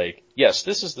have like, yes,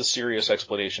 this is the serious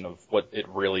explanation of what it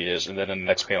really is, and then in the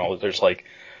next panel there's like,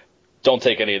 don't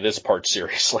take any of this part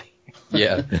seriously.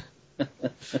 Yeah.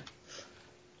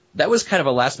 That was kind of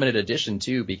a last minute addition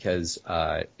too, because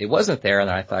it wasn't there, and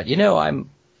I thought,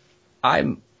 I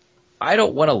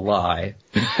don't want to lie.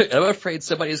 I'm afraid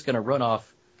somebody's going to run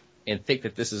off and think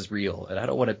that this is real, and I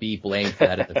don't want to be blamed for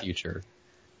that in the future.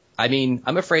 I mean,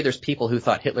 I'm afraid there's people who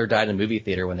thought Hitler died in a movie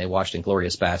theater when they watched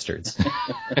Inglourious Bastards.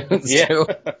 Yeah,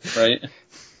 right.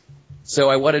 So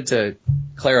I wanted to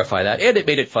clarify that, and it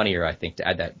made it funnier, I think, to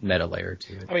add that meta layer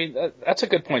to it. I mean, that's a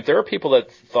good point. There are people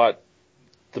that thought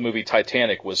the movie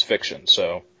Titanic was fiction,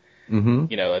 so there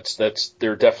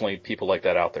are definitely people like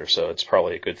that out there. So it's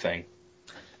probably a good thing.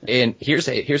 And here's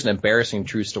an embarrassing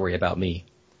true story about me.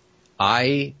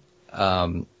 My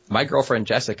girlfriend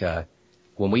Jessica,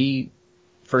 when we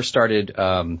first started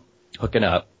hooking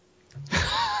up,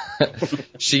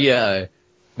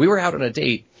 we were out on a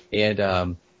date,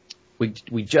 and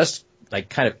we just like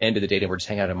kind of ended the date and we're just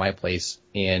hanging out at my place,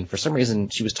 and for some reason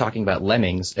she was talking about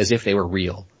lemmings as if they were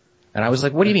real. And I was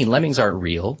like, what do you mean lemmings aren't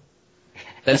real?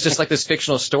 That's just like this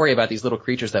fictional story about these little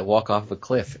creatures that walk off a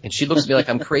cliff. And she looks at me like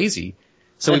I'm crazy.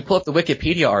 So we pull up the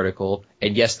Wikipedia article,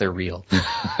 and yes, they're real.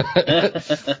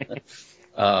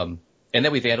 And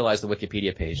then we vandalized the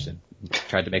Wikipedia page and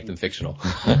tried to make them fictional.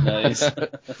 Nice.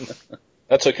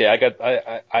 That's okay.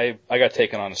 I got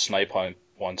taken on a snipe hunt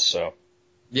once, so.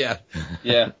 Yeah.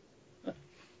 Yeah.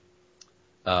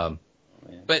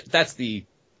 But that's the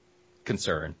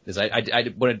concern, is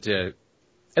I wanted to,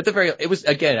 at the very, it was,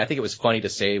 again, I think it was funny to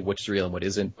say what's real and what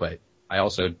isn't, but I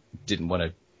also didn't want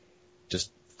to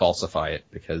just falsify it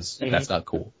because that's not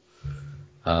cool.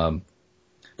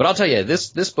 But I'll tell you,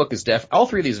 this book is all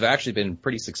three of these have actually been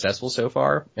pretty successful so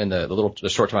far in the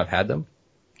short time I've had them.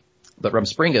 But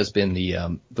Rumspringa has been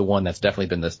the one that's definitely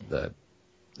been the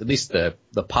at least the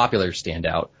popular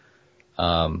standout.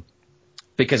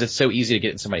 Because it's so easy to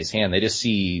get in somebody's hand. They just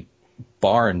see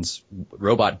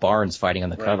robot Barnes fighting on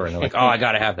the cover, and they're like, oh, I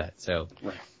gotta have that. So,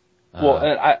 well,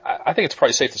 and I think it's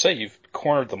probably safe to say you've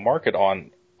cornered the market on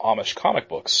Amish comic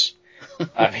books.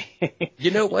 I mean,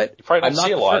 you know what? You probably don't I'm not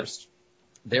see a the lot. first.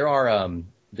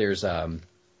 There's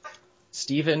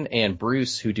Stephen and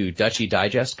Bruce who do Dutchy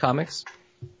Digest comics,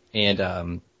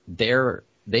 and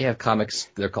they have comics.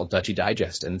 They're called Dutchy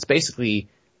Digest, and it's basically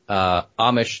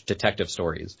Amish detective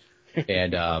stories.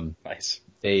 And nice.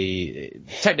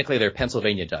 Technically they're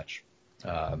Pennsylvania Dutch.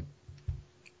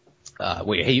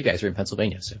 Wait, hey, you guys are in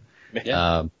Pennsylvania, so.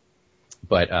 Yeah.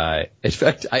 In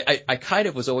fact, I kind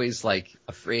of was always like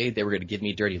afraid they were going to give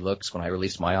me dirty looks when I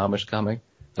released my Amish comic.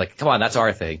 Like, come on, that's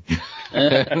our thing.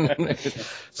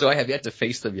 So I have yet to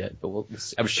face them yet, but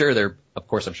I'm sure they're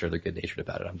good natured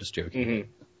about it. I'm just joking.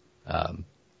 Mm-hmm.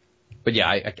 But yeah,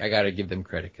 I got to give them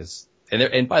credit because.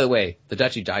 And by the way, the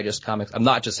Dutchy Digest comics, I'm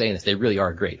not just saying this, they really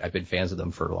are great. I've been fans of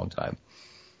them for a long time.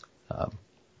 But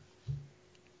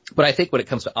I think when it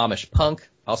comes to Amish punk,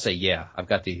 I'll say, yeah, I've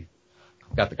got the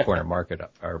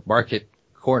market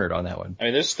cornered on that one. I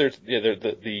mean, there's the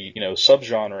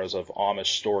subgenres of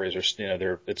Amish stories are,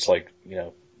 it's like,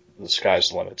 the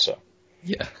sky's the limit, so.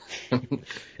 Yeah.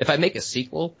 If I make a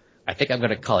sequel, I think I'm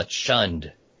going to call it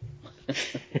Shunned.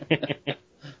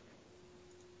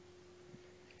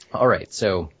 All right,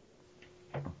 so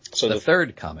the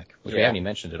third comic, which we haven't even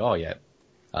mentioned at all yet,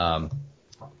 I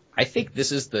think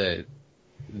this is the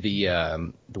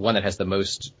one that has the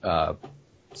most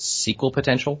sequel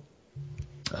potential.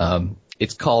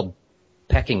 It's called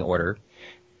Pecking Order,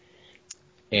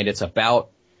 and it's about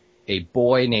a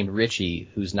boy named Richie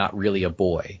who's not really a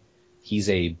boy. He's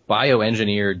a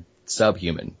bioengineered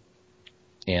subhuman,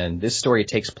 and this story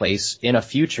takes place in a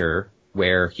future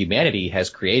where humanity has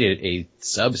created a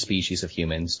subspecies of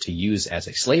humans to use as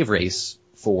a slave race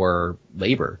for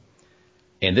labor.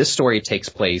 And this story takes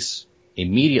place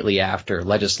immediately after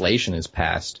legislation is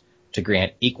passed to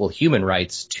grant equal human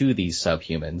rights to these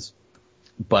subhumans.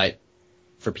 But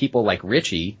for people like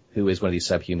Richie, who is one of these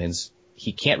subhumans,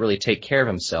 he can't really take care of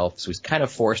himself, so he's kind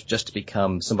of forced just to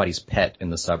become somebody's pet in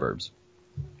the suburbs.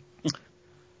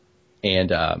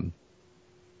 And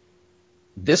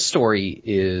this story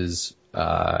is,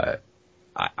 I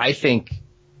think,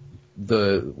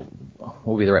 what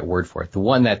would be the right word for it? The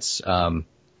one that's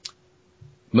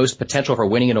most potential for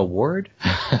winning an award.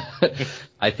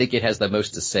 I think it has the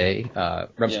most to say.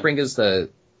 Rumspringa's the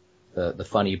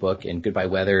funny book, and Goodbye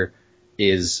Weather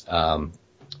is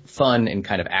fun and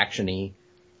kind of action-y.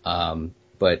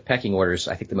 But Pecking Order's,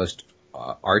 I think, the most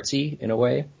artsy in a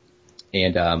way.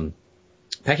 And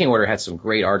Pecking Order had some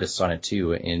great artists on it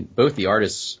too, and both the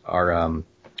artists are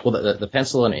the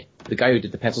pencil and the guy who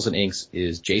did the pencils and inks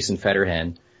is Jason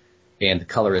Federhen, and the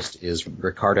colorist is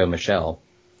Ricardo Michel.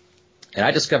 And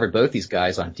I discovered both these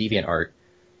guys on DeviantArt,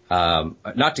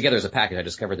 not together as a package. I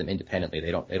discovered them independently.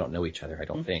 They don't know each other, I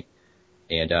don't think.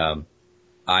 And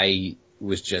I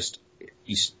was just,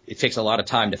 it takes a lot of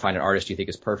time to find an artist you think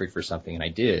is perfect for something, and I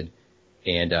did.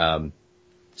 And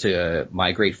to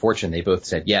my great fortune, they both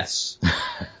said yes.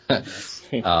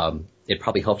 It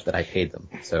probably helped that I paid them.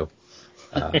 So,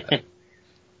 but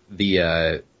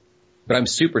I'm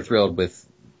super thrilled with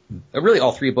really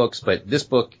all three books, but this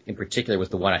book in particular was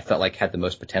the one I felt like had the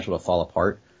most potential to fall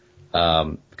apart,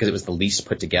 because it was the least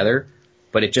put together,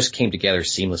 but it just came together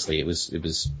seamlessly. It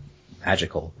was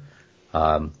magical.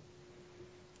 So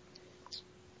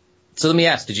let me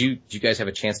ask, did you guys have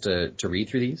a chance to read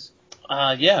through these?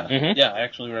 Yeah. Mm-hmm. Yeah, I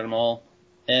actually read them all.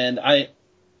 And I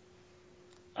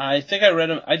think I read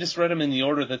them, I just read them in the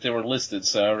order that they were listed.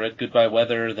 So I read Goodbye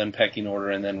Weather, then Pecking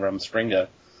Order, and then Rumspringa.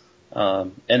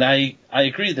 And I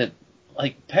agree that,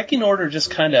 like, Pecking Order just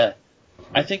kinda,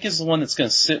 I think is the one that's gonna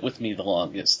sit with me the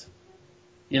longest.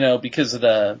 Because of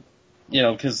the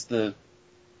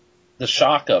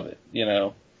shock of it,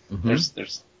 Mm-hmm.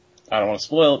 There's, I don't want to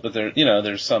spoil it, but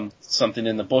there's something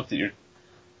in the book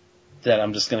that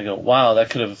I'm just gonna go, wow, that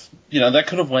could have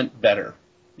went better,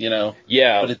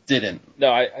 Yeah. but it didn't.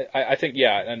 No, I think,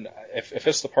 yeah, and if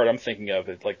it's the part I'm thinking of,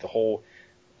 it, like the whole,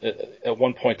 at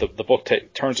one point the book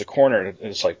turns a corner and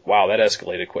it's like, wow, that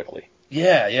escalated quickly.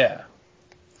 Yeah.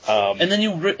 And then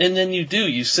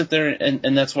you sit there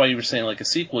and that's why you were saying like a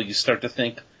sequel, you start to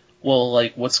think, well,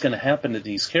 like what's going to happen to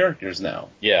these characters now?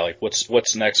 Yeah, like what's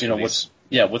next? Where does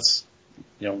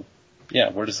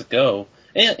it go?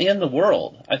 And the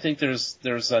world. I think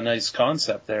there's a nice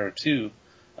concept there too,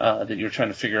 that you're trying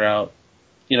to figure out.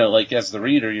 Like as the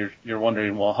reader, you're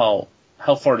wondering, well,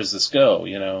 how far does this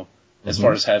go? As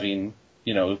far as having,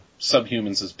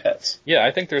 subhumans as pets. Yeah,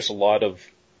 I think there's a lot of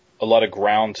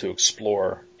ground to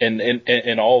explore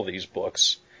in all of these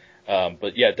books.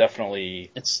 But yeah, definitely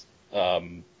It's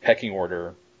pecking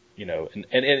order, and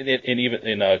even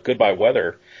in Goodbye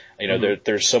Weather,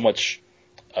 there's so much.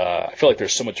 I feel like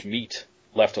there's so much meat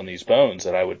left on these bones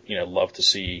that I would love to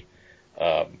see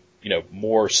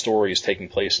more stories taking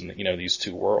place in these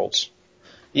two worlds.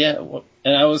 Yeah,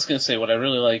 and I was going to say what I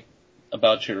really like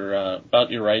about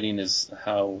your writing is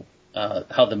how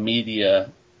the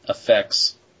media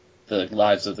affects the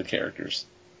lives of the characters,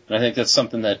 and I think that's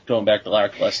something that going back to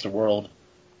Lackluster World,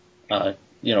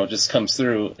 just comes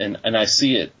through, and I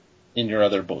see it in your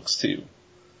other books too.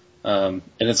 And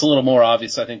it's a little more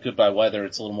obvious. I think Goodbye Weather,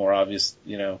 it's a little more obvious.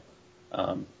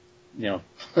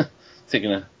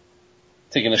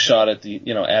 Taking a shot at the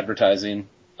advertising,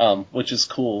 which is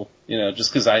cool.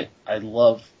 Just because I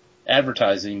love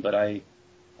advertising, but I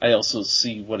also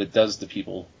see what it does to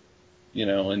people,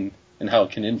 and how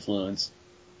it can influence.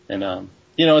 And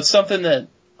it's something that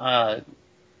I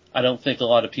don't think a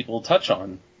lot of people touch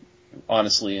on,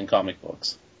 honestly, in comic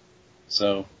books.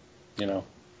 So,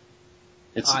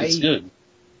 it's good.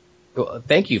 Well,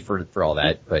 thank you for all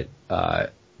that, but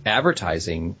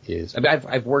advertising is. I mean,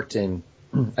 I've worked in.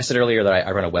 I said earlier that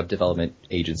I run a web development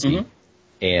agency,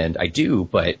 and I do.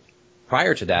 But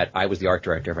prior to that, I was the art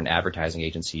director of an advertising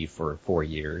agency for 4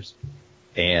 years.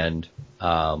 And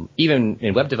even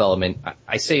in web development,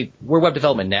 I say we're web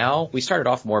development now. We started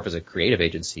off more of as a creative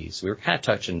agency, so we were kind of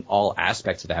touching all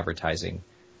aspects of advertising.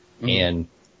 And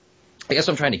I guess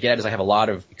what I'm trying to get at is I have a lot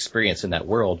of experience in that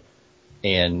world,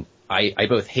 and I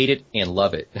both hate it and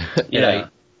love it. Yeah. And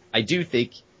I do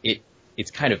think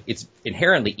it's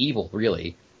inherently evil,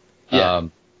 really. Yeah.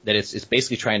 That it's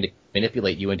basically trying to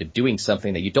manipulate you into doing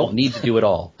something that you don't need to do at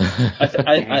all.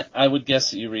 I would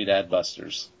guess that you read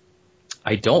Adbusters.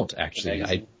 I don't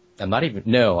actually. I'm not even.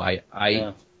 No,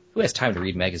 Yeah. Who has time to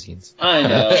read magazines? I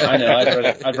know.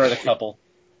 I've read a couple,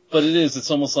 but it's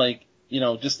almost like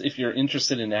just if you're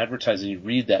interested in advertising, you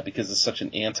read that because it's such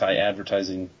an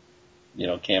anti-advertising,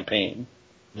 campaign.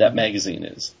 That magazine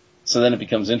is. So then it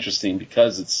becomes interesting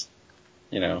because it's,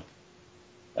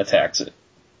 attacks it.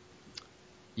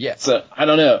 Yeah. So I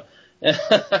don't know.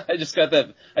 I just got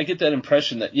that. I get that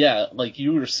impression that like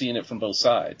you were seeing it from both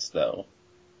sides, though.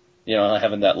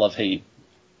 Having that love-hate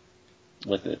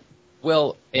with it.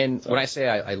 Well, and when I say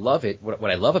I love it, what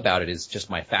I love about it is just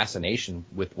my fascination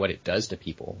with what it does to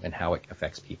people and how it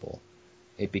affects people.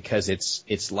 Because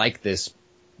it's like this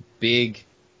big,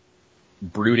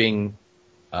 brooding,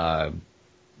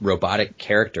 robotic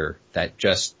character that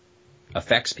just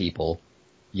affects people,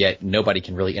 yet nobody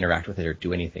can really interact with it or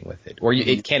do anything with it. Or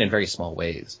it can in very small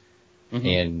ways.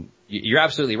 And you're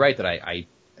absolutely right that I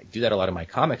do that a lot in my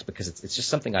comics because it's just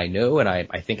something I know and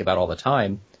I think about all the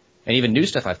time. And even new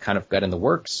stuff I've kind of got in the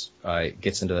works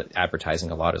gets into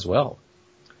advertising a lot as well.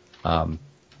 I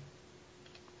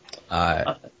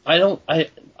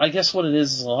guess what it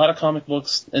is a lot of comic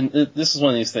books, and this is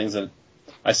one of these things that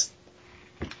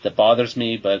that bothers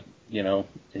me, but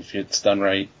if it's done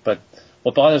right. But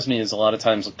what bothers me is a lot of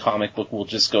times a comic book will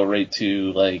just go right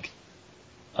to like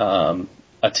a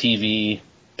TV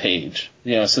page.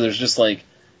 So there's just like,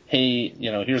 hey,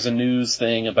 here's a news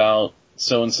thing about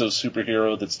so-and-so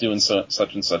superhero that's doing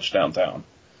such and such downtown.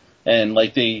 And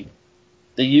like they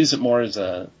use it more as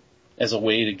a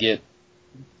way to get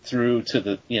through to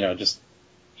the, just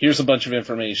here's a bunch of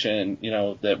information,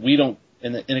 that we don't,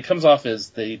 and it comes off as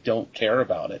they don't care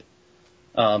about it.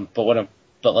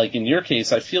 But like in your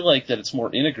case, I feel like that it's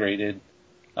more integrated,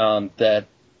 that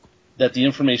the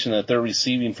information that they're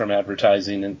receiving from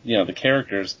advertising and, the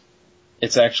characters,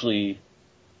 it's actually,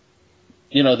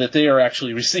 that they are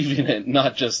actually receiving it,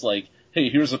 not just like, hey,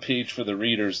 here's a page for the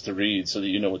readers to read so that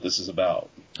you know what this is about.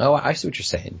 Oh, I see what you're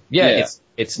saying. Yeah.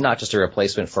 It's not just a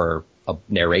replacement for a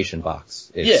narration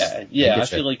box. I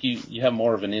feel like you have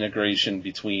more of an integration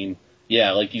between,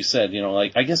 like you said,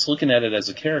 like I guess looking at it as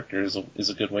a character is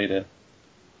a good way to,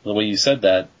 the way you said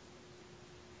that,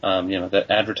 that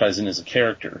advertising is a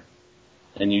character,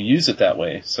 and you use it that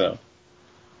way. So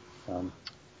And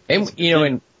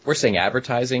and we're saying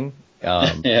advertising,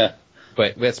 Yeah.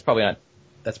 but that's probably a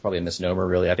misnomer,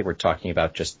 really. I think we're talking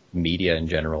about just media in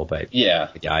general. But Yeah.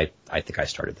 I think I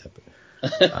started that. But,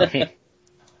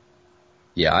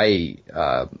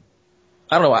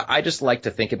 I don't know. I just like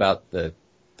to think about the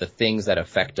things that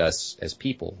affect us as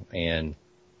people. And,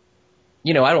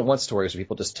 I don't want stories where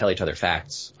people just tell each other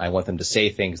facts. I want them to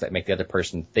say things that make the other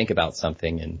person think about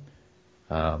something. And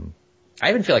I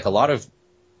even feel like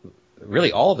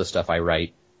really all of the stuff I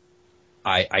write,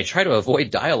 I try to avoid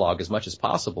dialogue as much as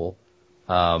possible.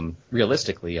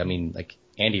 Realistically, I mean, like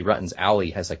Andy Rutten's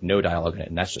Owlie has like no dialogue in it,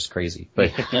 and that's just crazy.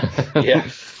 But Yeah.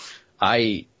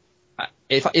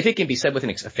 If it can be said with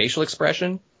a facial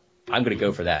expression, I'm going to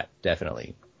go for that,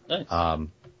 definitely. Nice. I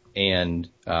mean,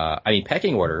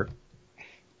 Pecking Order,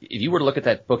 if you were to look at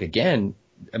that book again,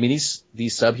 I mean,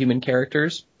 these subhuman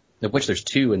characters, of which there's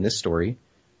two in this story,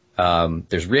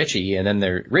 there's Richie, and then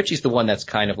Richie's the one that's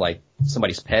kind of like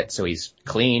somebody's pet, so he's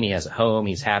clean, he has a home,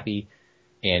 he's happy,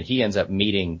 and he ends up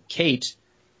meeting Kate,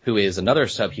 who is another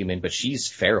subhuman, but she's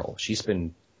feral. She's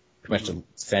been pretty much to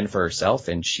fend for herself,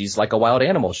 and she's like a wild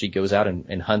animal. She goes out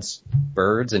and hunts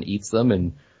birds and eats them,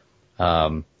 and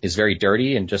is very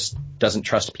dirty and just doesn't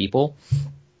trust people.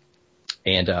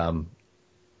 And I'm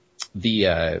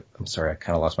sorry, I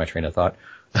kind of lost my train of thought.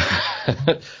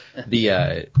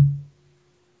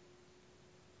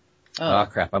 Oh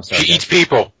crap! I'm sorry. She eats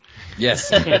people.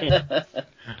 Yes. No,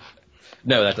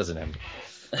 that doesn't end.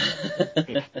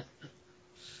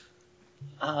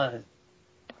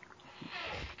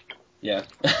 Yeah.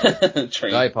 I apologize.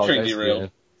 Train derailed. Yeah,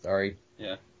 sorry.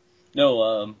 Yeah.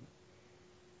 No,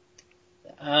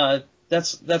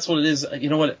 that's what it is. You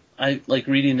know what? I like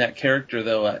reading that character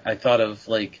though. I thought of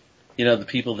like, the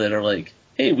people that are like,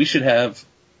 hey, we should have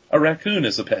a raccoon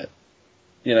as a pet,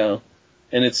 and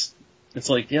it's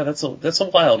like, yeah, that's a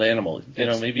wild animal.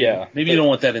 Maybe you don't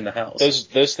want that in the house.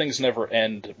 Those things never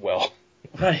end well.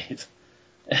 Right.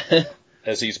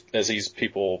 as these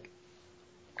people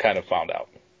kind of found out.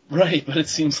 Right, but it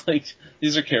seems like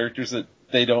these are characters that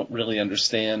they don't really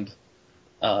understand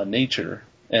nature,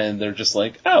 and they're just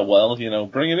like, oh well,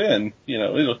 bring it in,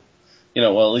 it'll,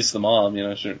 well, at least the mom,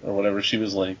 or whatever, she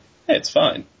was like, hey, it's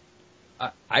fine.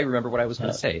 I remember what I was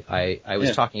going to say. I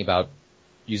was talking about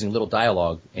using little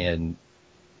dialogue, and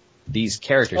these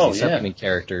characters, subhuman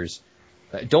characters,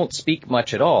 don't speak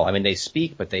much at all. I mean, they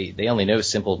speak, but they only know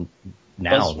simple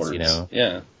nouns, Buzzwords.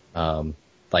 Yeah.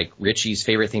 Like Richie's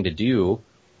favorite thing to do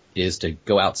is to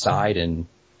go outside and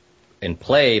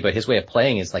play, but his way of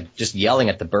playing is like just yelling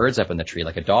at the birds up in the tree,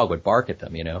 like a dog would bark at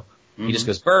them, Mm-hmm. He just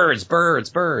goes, birds,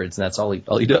 birds, birds, and that's all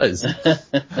he does.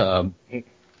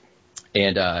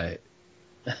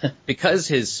 Because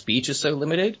his speech is so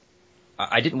limited,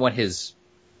 I didn't want his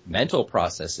mental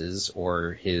processes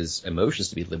or his emotions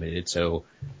to be limited, so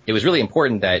it was really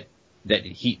important that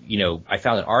he, I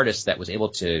found an artist that was able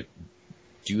to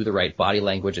do the right body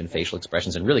language and facial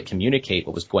expressions and really communicate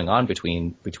what was going on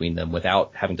between them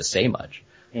without having to say much,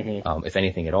 if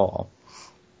anything at all.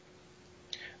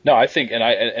 No, I think, and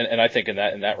I think in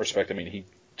that respect, I mean, he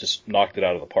just knocked it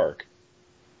out of the park.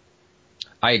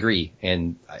 I agree,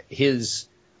 and I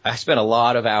spent a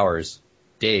lot of hours,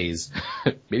 days,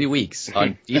 maybe weeks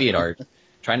on DeviantArt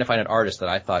trying to find an artist that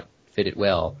I thought fit it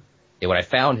well. And when I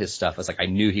found his stuff, I was like, I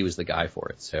knew he was the guy for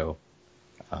it. So,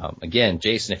 again,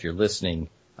 Jason, if you're listening,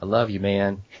 I love you,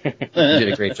 man. You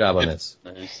did a great job on this.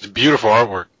 It's beautiful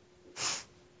artwork.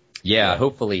 Yeah,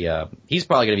 hopefully, he's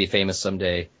probably going to be famous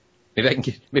someday.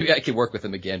 Maybe I can work with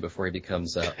him again before he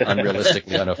becomes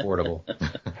unrealistically unaffordable.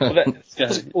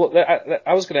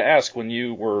 I was going to ask, when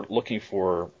you were looking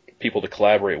for people to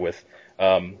collaborate with,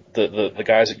 the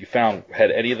guys that you found,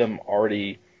 had any of them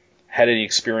already had any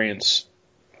experience,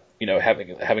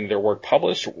 having their work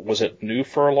published? Was it new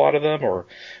for a lot of them, or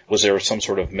was there some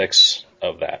sort of mix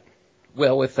of that?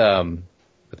 Well, with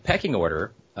Pecking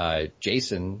Order,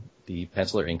 Jason, the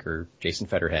penciler inker, Jason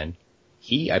Federhen,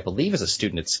 he, I believe, is a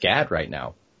student at SCAD right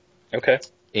now. Okay.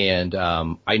 And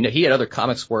I know he had other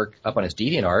comics work up on his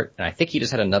DeviantArt, and I think he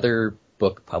just had another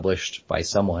book published by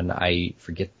someone. I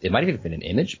forget. It might have even been an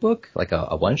Image book, like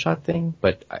a one-shot thing,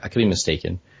 but I could be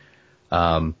mistaken.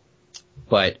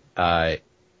 But to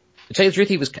tell you the truth,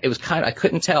 it was kind of, I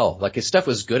couldn't tell. Like, his stuff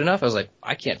was good enough. I was like,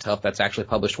 I can't tell if that's actually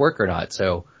published work or not.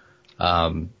 So,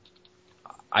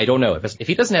 I don't know. If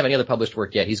he doesn't have any other published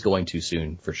work yet, he's going to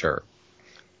soon, for sure.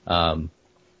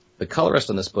 The colorist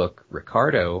on this book,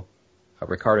 Ricardo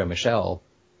Michel,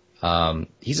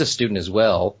 he's a student as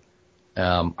well.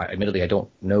 Admittedly, I don't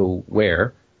know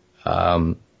where.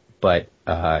 But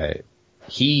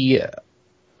he,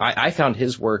 I found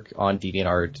his work on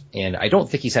DeviantArt, and I don't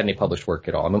think he's had any published work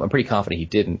at all. I'm pretty confident he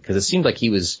didn't, because it seemed like he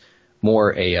was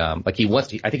more like he wants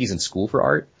to, I think he's in school for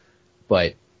art,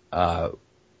 but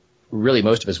really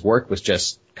most of his work was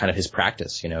just kind of his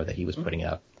practice, that he was putting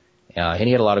up. And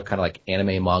he had a lot of kind of like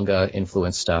anime, manga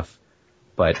influence stuff,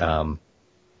 but and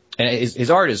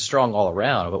his art is strong all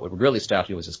around, but what really stood out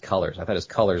to me was his colors. I thought his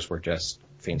colors were just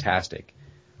fantastic.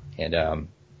 And so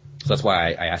that's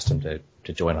why I asked him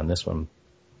to join on this one.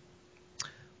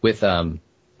 With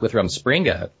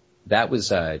Rumspringa, that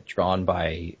was drawn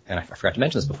by, and I forgot to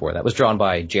mention this before, that was drawn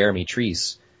by Jeremy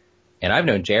Treese. And I've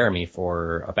known Jeremy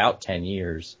for about 10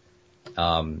 years.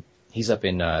 He's up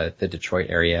in the Detroit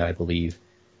area, I believe.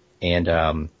 And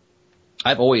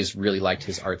I've always really liked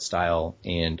his art style,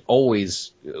 and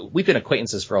we've been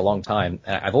acquaintances for a long time.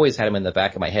 I've always had him in the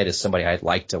back of my head as somebody I'd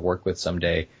like to work with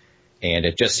someday. And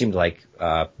it just seemed like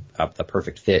the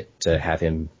perfect fit to have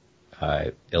him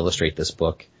illustrate this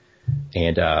book.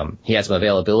 And he had some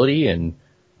availability, and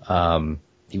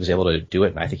he was able to do it,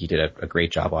 and I think he did a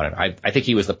great job on it. I think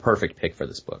he was the perfect pick for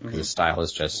this book, because his style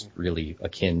is just really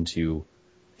akin to,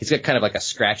 he's got kind of like a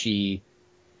scratchy,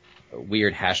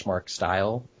 weird hash mark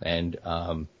style, and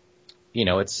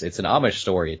it's an Amish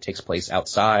story. It takes place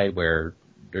outside where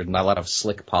there's not a lot of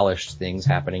slick, polished things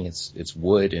happening. It's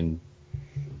wood and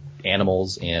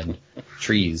animals and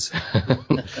trees.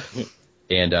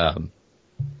 And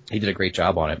he did a great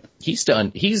job on it. He's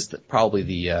probably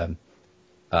the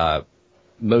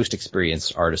most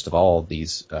experienced artist of all of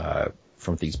these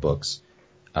from these books.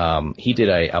 He did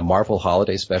a Marvel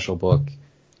Holiday Special book,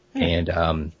 and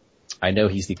I know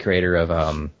he's the creator of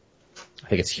I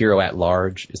think it's Hero at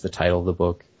Large is the title of the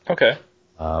book. Okay.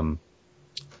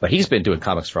 But he's been doing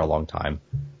comics for a long time,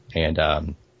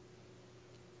 and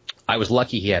I was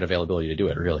lucky he had availability to do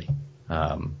it, really.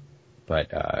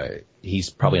 But he's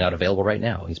probably not available right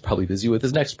now. He's probably busy with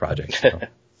his next project. So.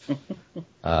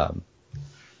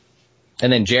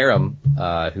 And then Jerem,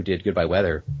 who did Goodbye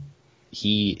Weather,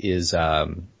 he's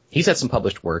had some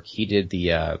published work. He did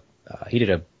he did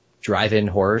a drive-in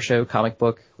horror show comic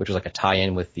book, which was like a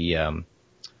tie-in with the, I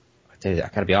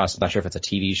gotta be honest, I'm not sure if it's a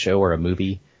TV show or a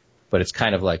movie, but it's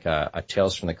kind of like a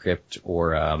Tales from the Crypt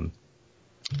or,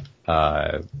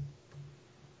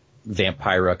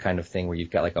 Vampira kind of thing, where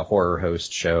you've got like a horror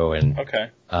host show, and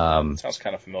okay, sounds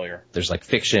kind of familiar. There's like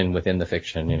fiction within the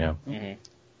fiction,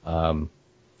 Mm-hmm.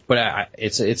 But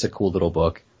it's a cool little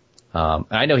book. And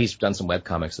I know he's done some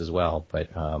webcomics as well,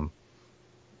 but I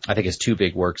think his two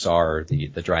big works are the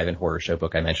drive-in horror show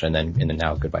book I mentioned, and then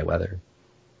now Goodbye Weather.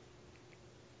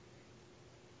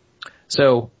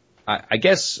 So I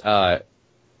guess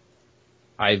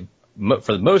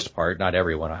for the most part, not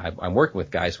everyone, I'm working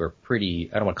with guys who are pretty,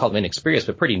 I don't want to call them inexperienced,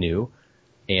 but pretty new.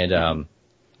 And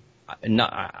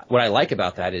what I like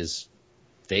about that is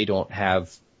they're not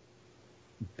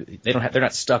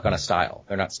stuck on a style.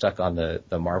 They're not stuck on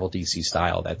the Marvel DC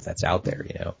style that's out there,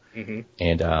 Mm-hmm.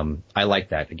 And I like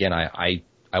that. Again, I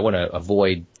want to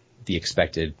avoid the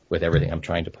expected with everything I'm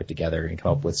trying to put together and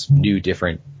come up with new,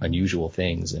 different, unusual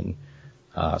things. And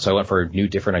so I went for new,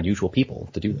 different, unusual people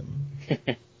to do them.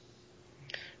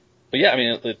 But yeah, I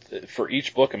mean, for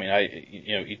each book, I mean,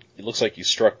 it looks like you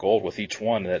struck gold with each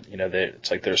one. That it's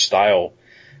like their style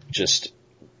just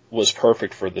was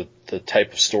perfect for the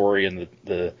type of story and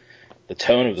the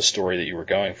tone of the story that you were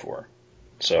going for.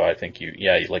 So I think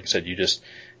like I said, you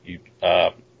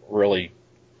really,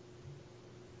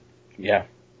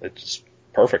 it's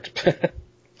perfect.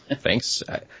 Thanks.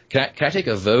 Can I take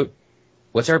a vote?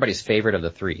 What's everybody's favorite of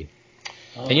the three?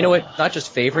 And you know what? Not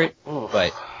just favorite,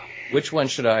 but which one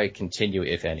should I continue,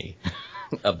 if any,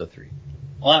 of the three?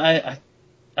 Well,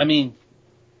 I mean,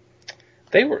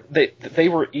 they were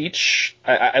each.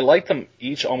 I like them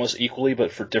each almost equally,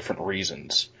 but for different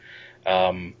reasons.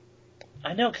 I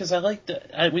know, because I like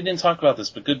we didn't talk about this,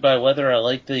 but Goodbye Weather, I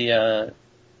like the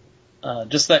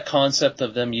just that concept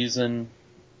of them using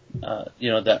that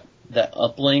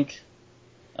uplink,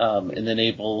 and then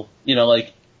able,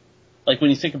 like when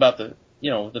you think about the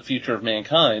future of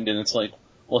mankind, and it's like,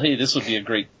 well, hey, this would be a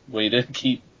great way to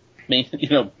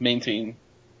maintain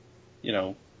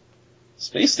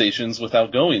space stations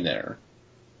without going there.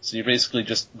 So you're basically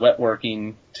just wet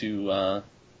working to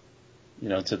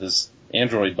to this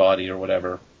android body or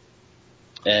whatever.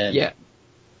 And yeah,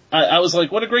 I was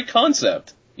like, what a great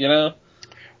concept, Well,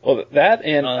 that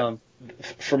and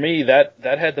for me, that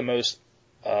had the most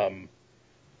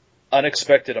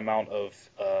unexpected amount of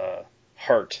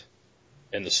heart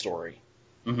in the story.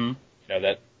 Mm-hmm.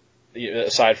 That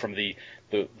aside from the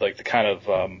kind of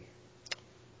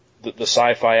the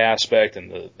sci-fi aspect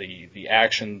and the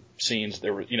action scenes.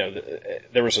 There were,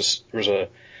 there was a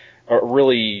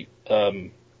really,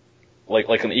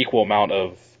 like an equal amount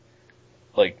of,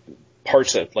 like,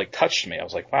 parts that, like, touched me. I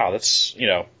was like, wow, that's,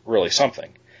 really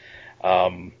something.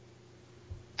 Like,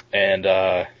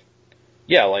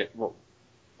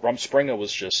 Rumspringa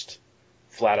was just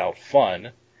flat out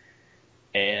fun,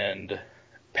 and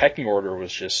Pecking Order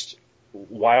was just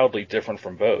wildly different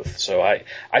from both. So I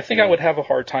think I would have a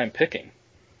hard time picking.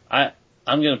 I'm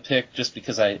going to pick, just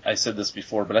because I said this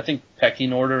before, but I think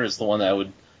Pecking Order is the one that I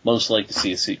would most like to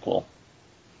see a sequel.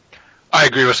 I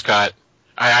agree with Scott.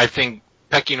 I think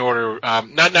Pecking Order,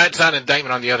 it's not an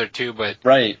indictment on the other two, but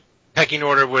right. Pecking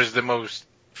Order was the most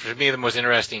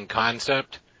interesting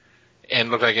concept, and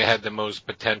looked like it had the most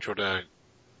potential to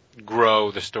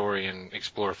grow the story and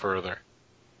explore further.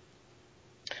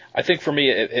 I think for me,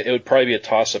 it would probably be a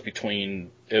toss-up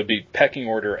between, it would be Pecking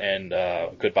Order and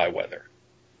Goodbye Weather.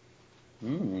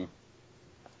 Mm.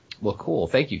 Well, cool.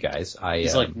 Thank you, guys.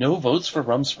 He's like, no votes for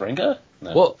Rumspringa?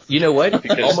 No. Well, you know what?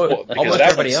 Because almost that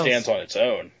everybody one else stands on its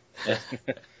own.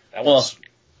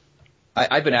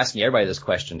 I've been asking everybody this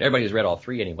question. Everybody who's read all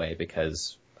three anyway,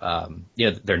 because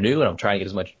they're new, and I'm trying to get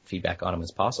as much feedback on them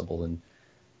as possible. And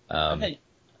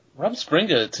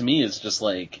Rumspringa to me is just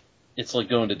like, it's like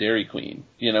going to Dairy Queen,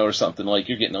 or something. Like,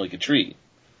 you're getting like a treat.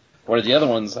 Where the other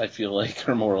ones, I feel like,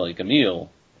 are more like a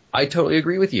meal. I totally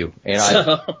agree with you. And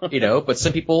but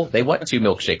some people, they want 2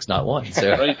 milkshakes, not one. So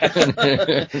Right.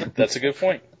 That's a good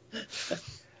point.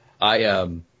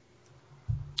 well,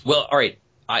 all right.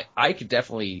 I could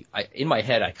definitely, in my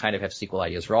head, I kind of have sequel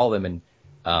ideas for all of them,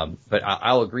 and but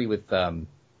I'll agree with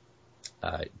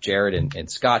Jared and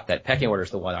Scott that Pecking Order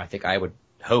is the one I think I would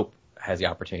hope has the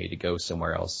opportunity to go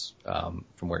somewhere else from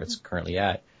where it's currently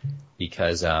at,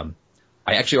 because I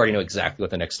actually already know exactly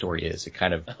what the next story is. It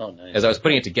kind of, nice. As I was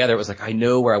putting it together, it was like, I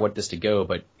know where I want this to go,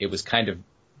 but it was kind of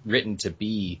written to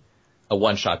be a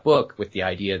one-shot book with the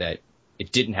idea that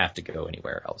it didn't have to go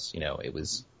anywhere else. It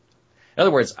was, in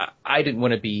other words, I didn't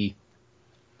want to be,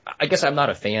 I guess I'm not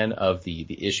a fan of the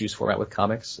issues format with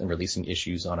comics and releasing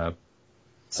issues on a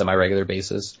semi-regular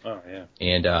basis. Oh, yeah.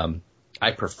 And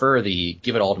I prefer the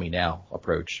give it all to me now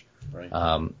approach, right.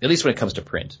 At least when it comes to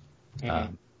print.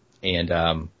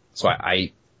 Mm-hmm. So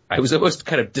I was almost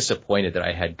kind of disappointed that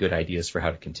I had good ideas for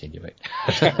how to continue it.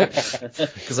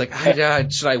 Because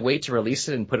should I wait to release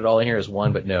it and put it all in here as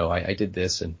one? But no, I did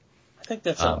this, and I think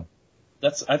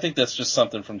I think that's just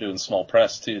something from doing small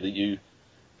press too. That you,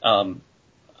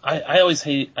 I always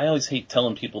hate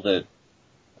telling people that,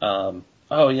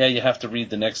 you have to read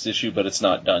the next issue, but it's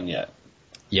not done yet.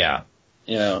 Yeah.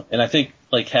 And I think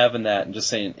like having that and just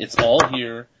saying it's all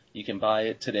here, you can buy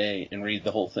it today and read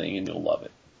the whole thing and you'll love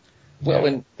it. Well,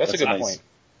 and that's a good point.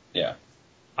 Yeah.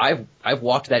 I've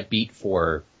walked that beat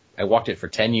I walked it for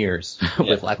 10 years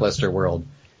with Lackluster World,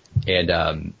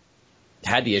 and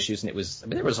had the issues, and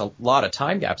there was a lot of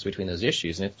time gaps between those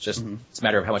issues, and it's just it's a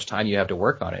matter of how much time you have to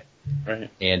work on it. Right.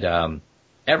 And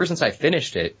ever since I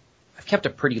finished it, I've kept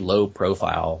a pretty low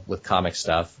profile with comic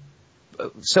stuff,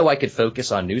 so I could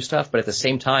focus on new stuff. But at the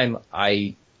same time,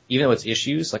 even though it's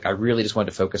issues, like I really just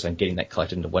wanted to focus on getting that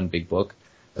collected into one big book,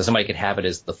 so somebody could have it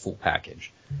as the full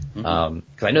package. Because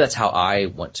I know that's how I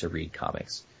want to read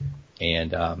comics.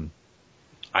 And I'm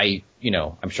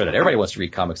sure that everybody wants to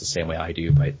read comics the same way I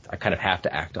do, but I kind of have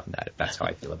to act on that if that's how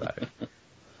I feel about it.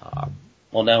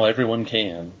 Well, now everyone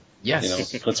can.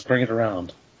 Yes. Let's bring it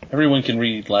around. Everyone can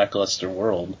read Lackluster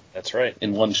World. That's right.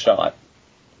 In one shot.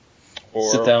 Or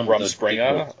sit down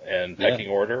Rumspringa and Pecking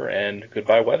Order and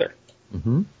Goodbye Weather.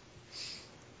 Mm-hmm.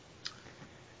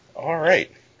 All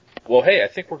right. Well, hey, I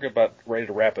think we're about ready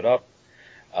to wrap it up.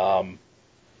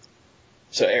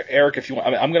 So, Eric, if you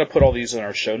want, I'm going to put all these in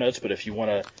our show notes, but if you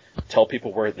want to tell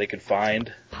people where they can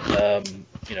find,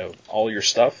 all your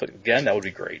stuff, again, that would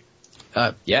be great.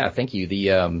 Yeah, thank you.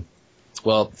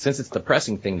 Since it's the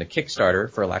pressing thing, the Kickstarter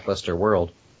for Lackluster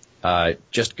World,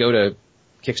 just go to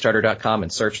Kickstarter.com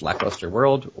and search Lackluster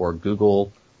World, or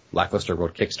Google Lackluster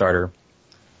World Kickstarter,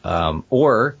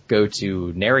 or go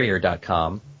to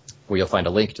Narrator.com, where you'll find a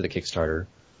link to the Kickstarter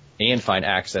and find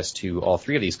access to all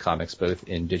three of these comics, both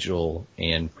in digital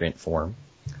and print form,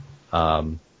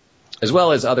 as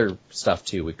well as other stuff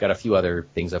too. We've got a few other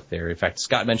things up there. In fact,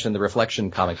 Scott mentioned the Reflection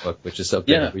comic book, which is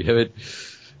something we have it.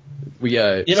 We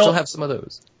still have some of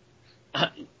those.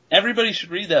 Everybody should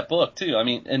read that book too. I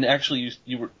mean, and actually,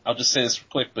 I'll just say this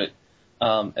quick, but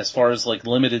as far as like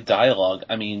limited dialogue,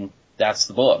 I mean, that's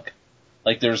the book.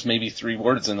 Like, there's maybe 3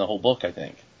 words in the whole book, I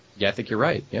think. Yeah, I think you're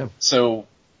right. Yeah. So,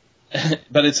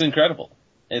 but it's incredible.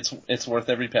 It's worth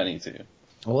every penny too.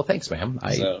 Well, thanks, ma'am.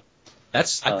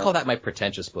 I call that my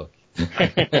pretentious book.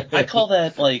 I call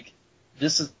that like,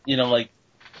 this is, like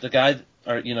the guy,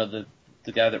 or, the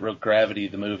guy that wrote Gravity,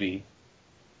 the movie,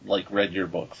 like read your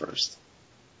book first.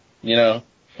 It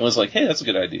was like, hey, that's a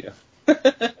good idea.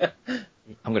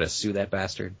 I'm gonna sue that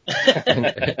bastard.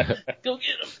 Go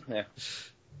get him.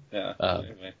 Yeah.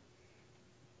 Anyway.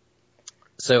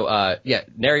 So,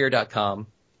 Narrator.com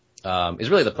is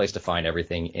really the place to find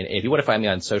everything. And if you want to find me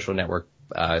on social network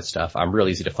stuff, I'm real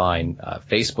easy to find.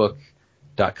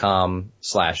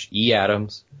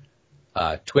 Facebook.com/eadams,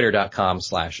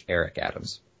 Twitter.com/Eric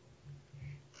Adams.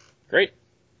 Great.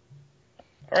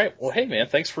 All right. Well, hey, man,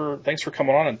 thanks for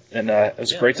coming on, and it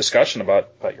was a great discussion about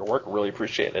your work. I really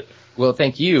appreciate it. Well,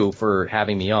 thank you for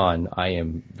having me on. I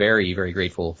am very, very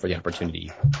grateful for the opportunity,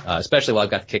 especially while I've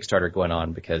got the Kickstarter going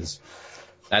on, because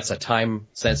that's a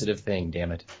time-sensitive thing.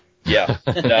 Damn it. Yeah.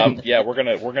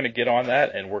 We're gonna get on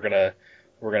that, and we're gonna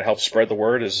help spread the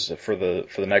word for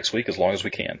the next week as long as we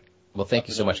can. Well, thank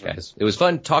you so much, guys. It was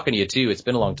fun talking to you too. It's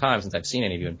been a long time since I've seen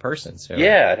any of you in person. So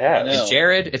yeah, it has. And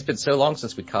Jared, it's been so long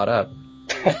since we caught up.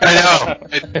 I know.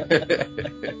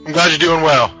 I'm glad you're doing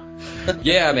well.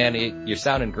 Yeah, man, you're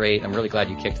sounding great. I'm really glad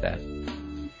you kicked that.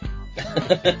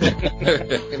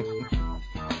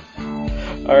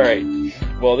 All right.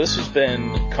 Well, this has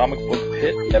been Comic Book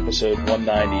Pit, episode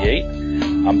 198.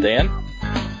 I'm Dan.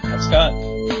 I'm Scott.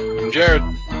 I'm Jared.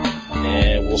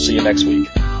 And we'll see you next week.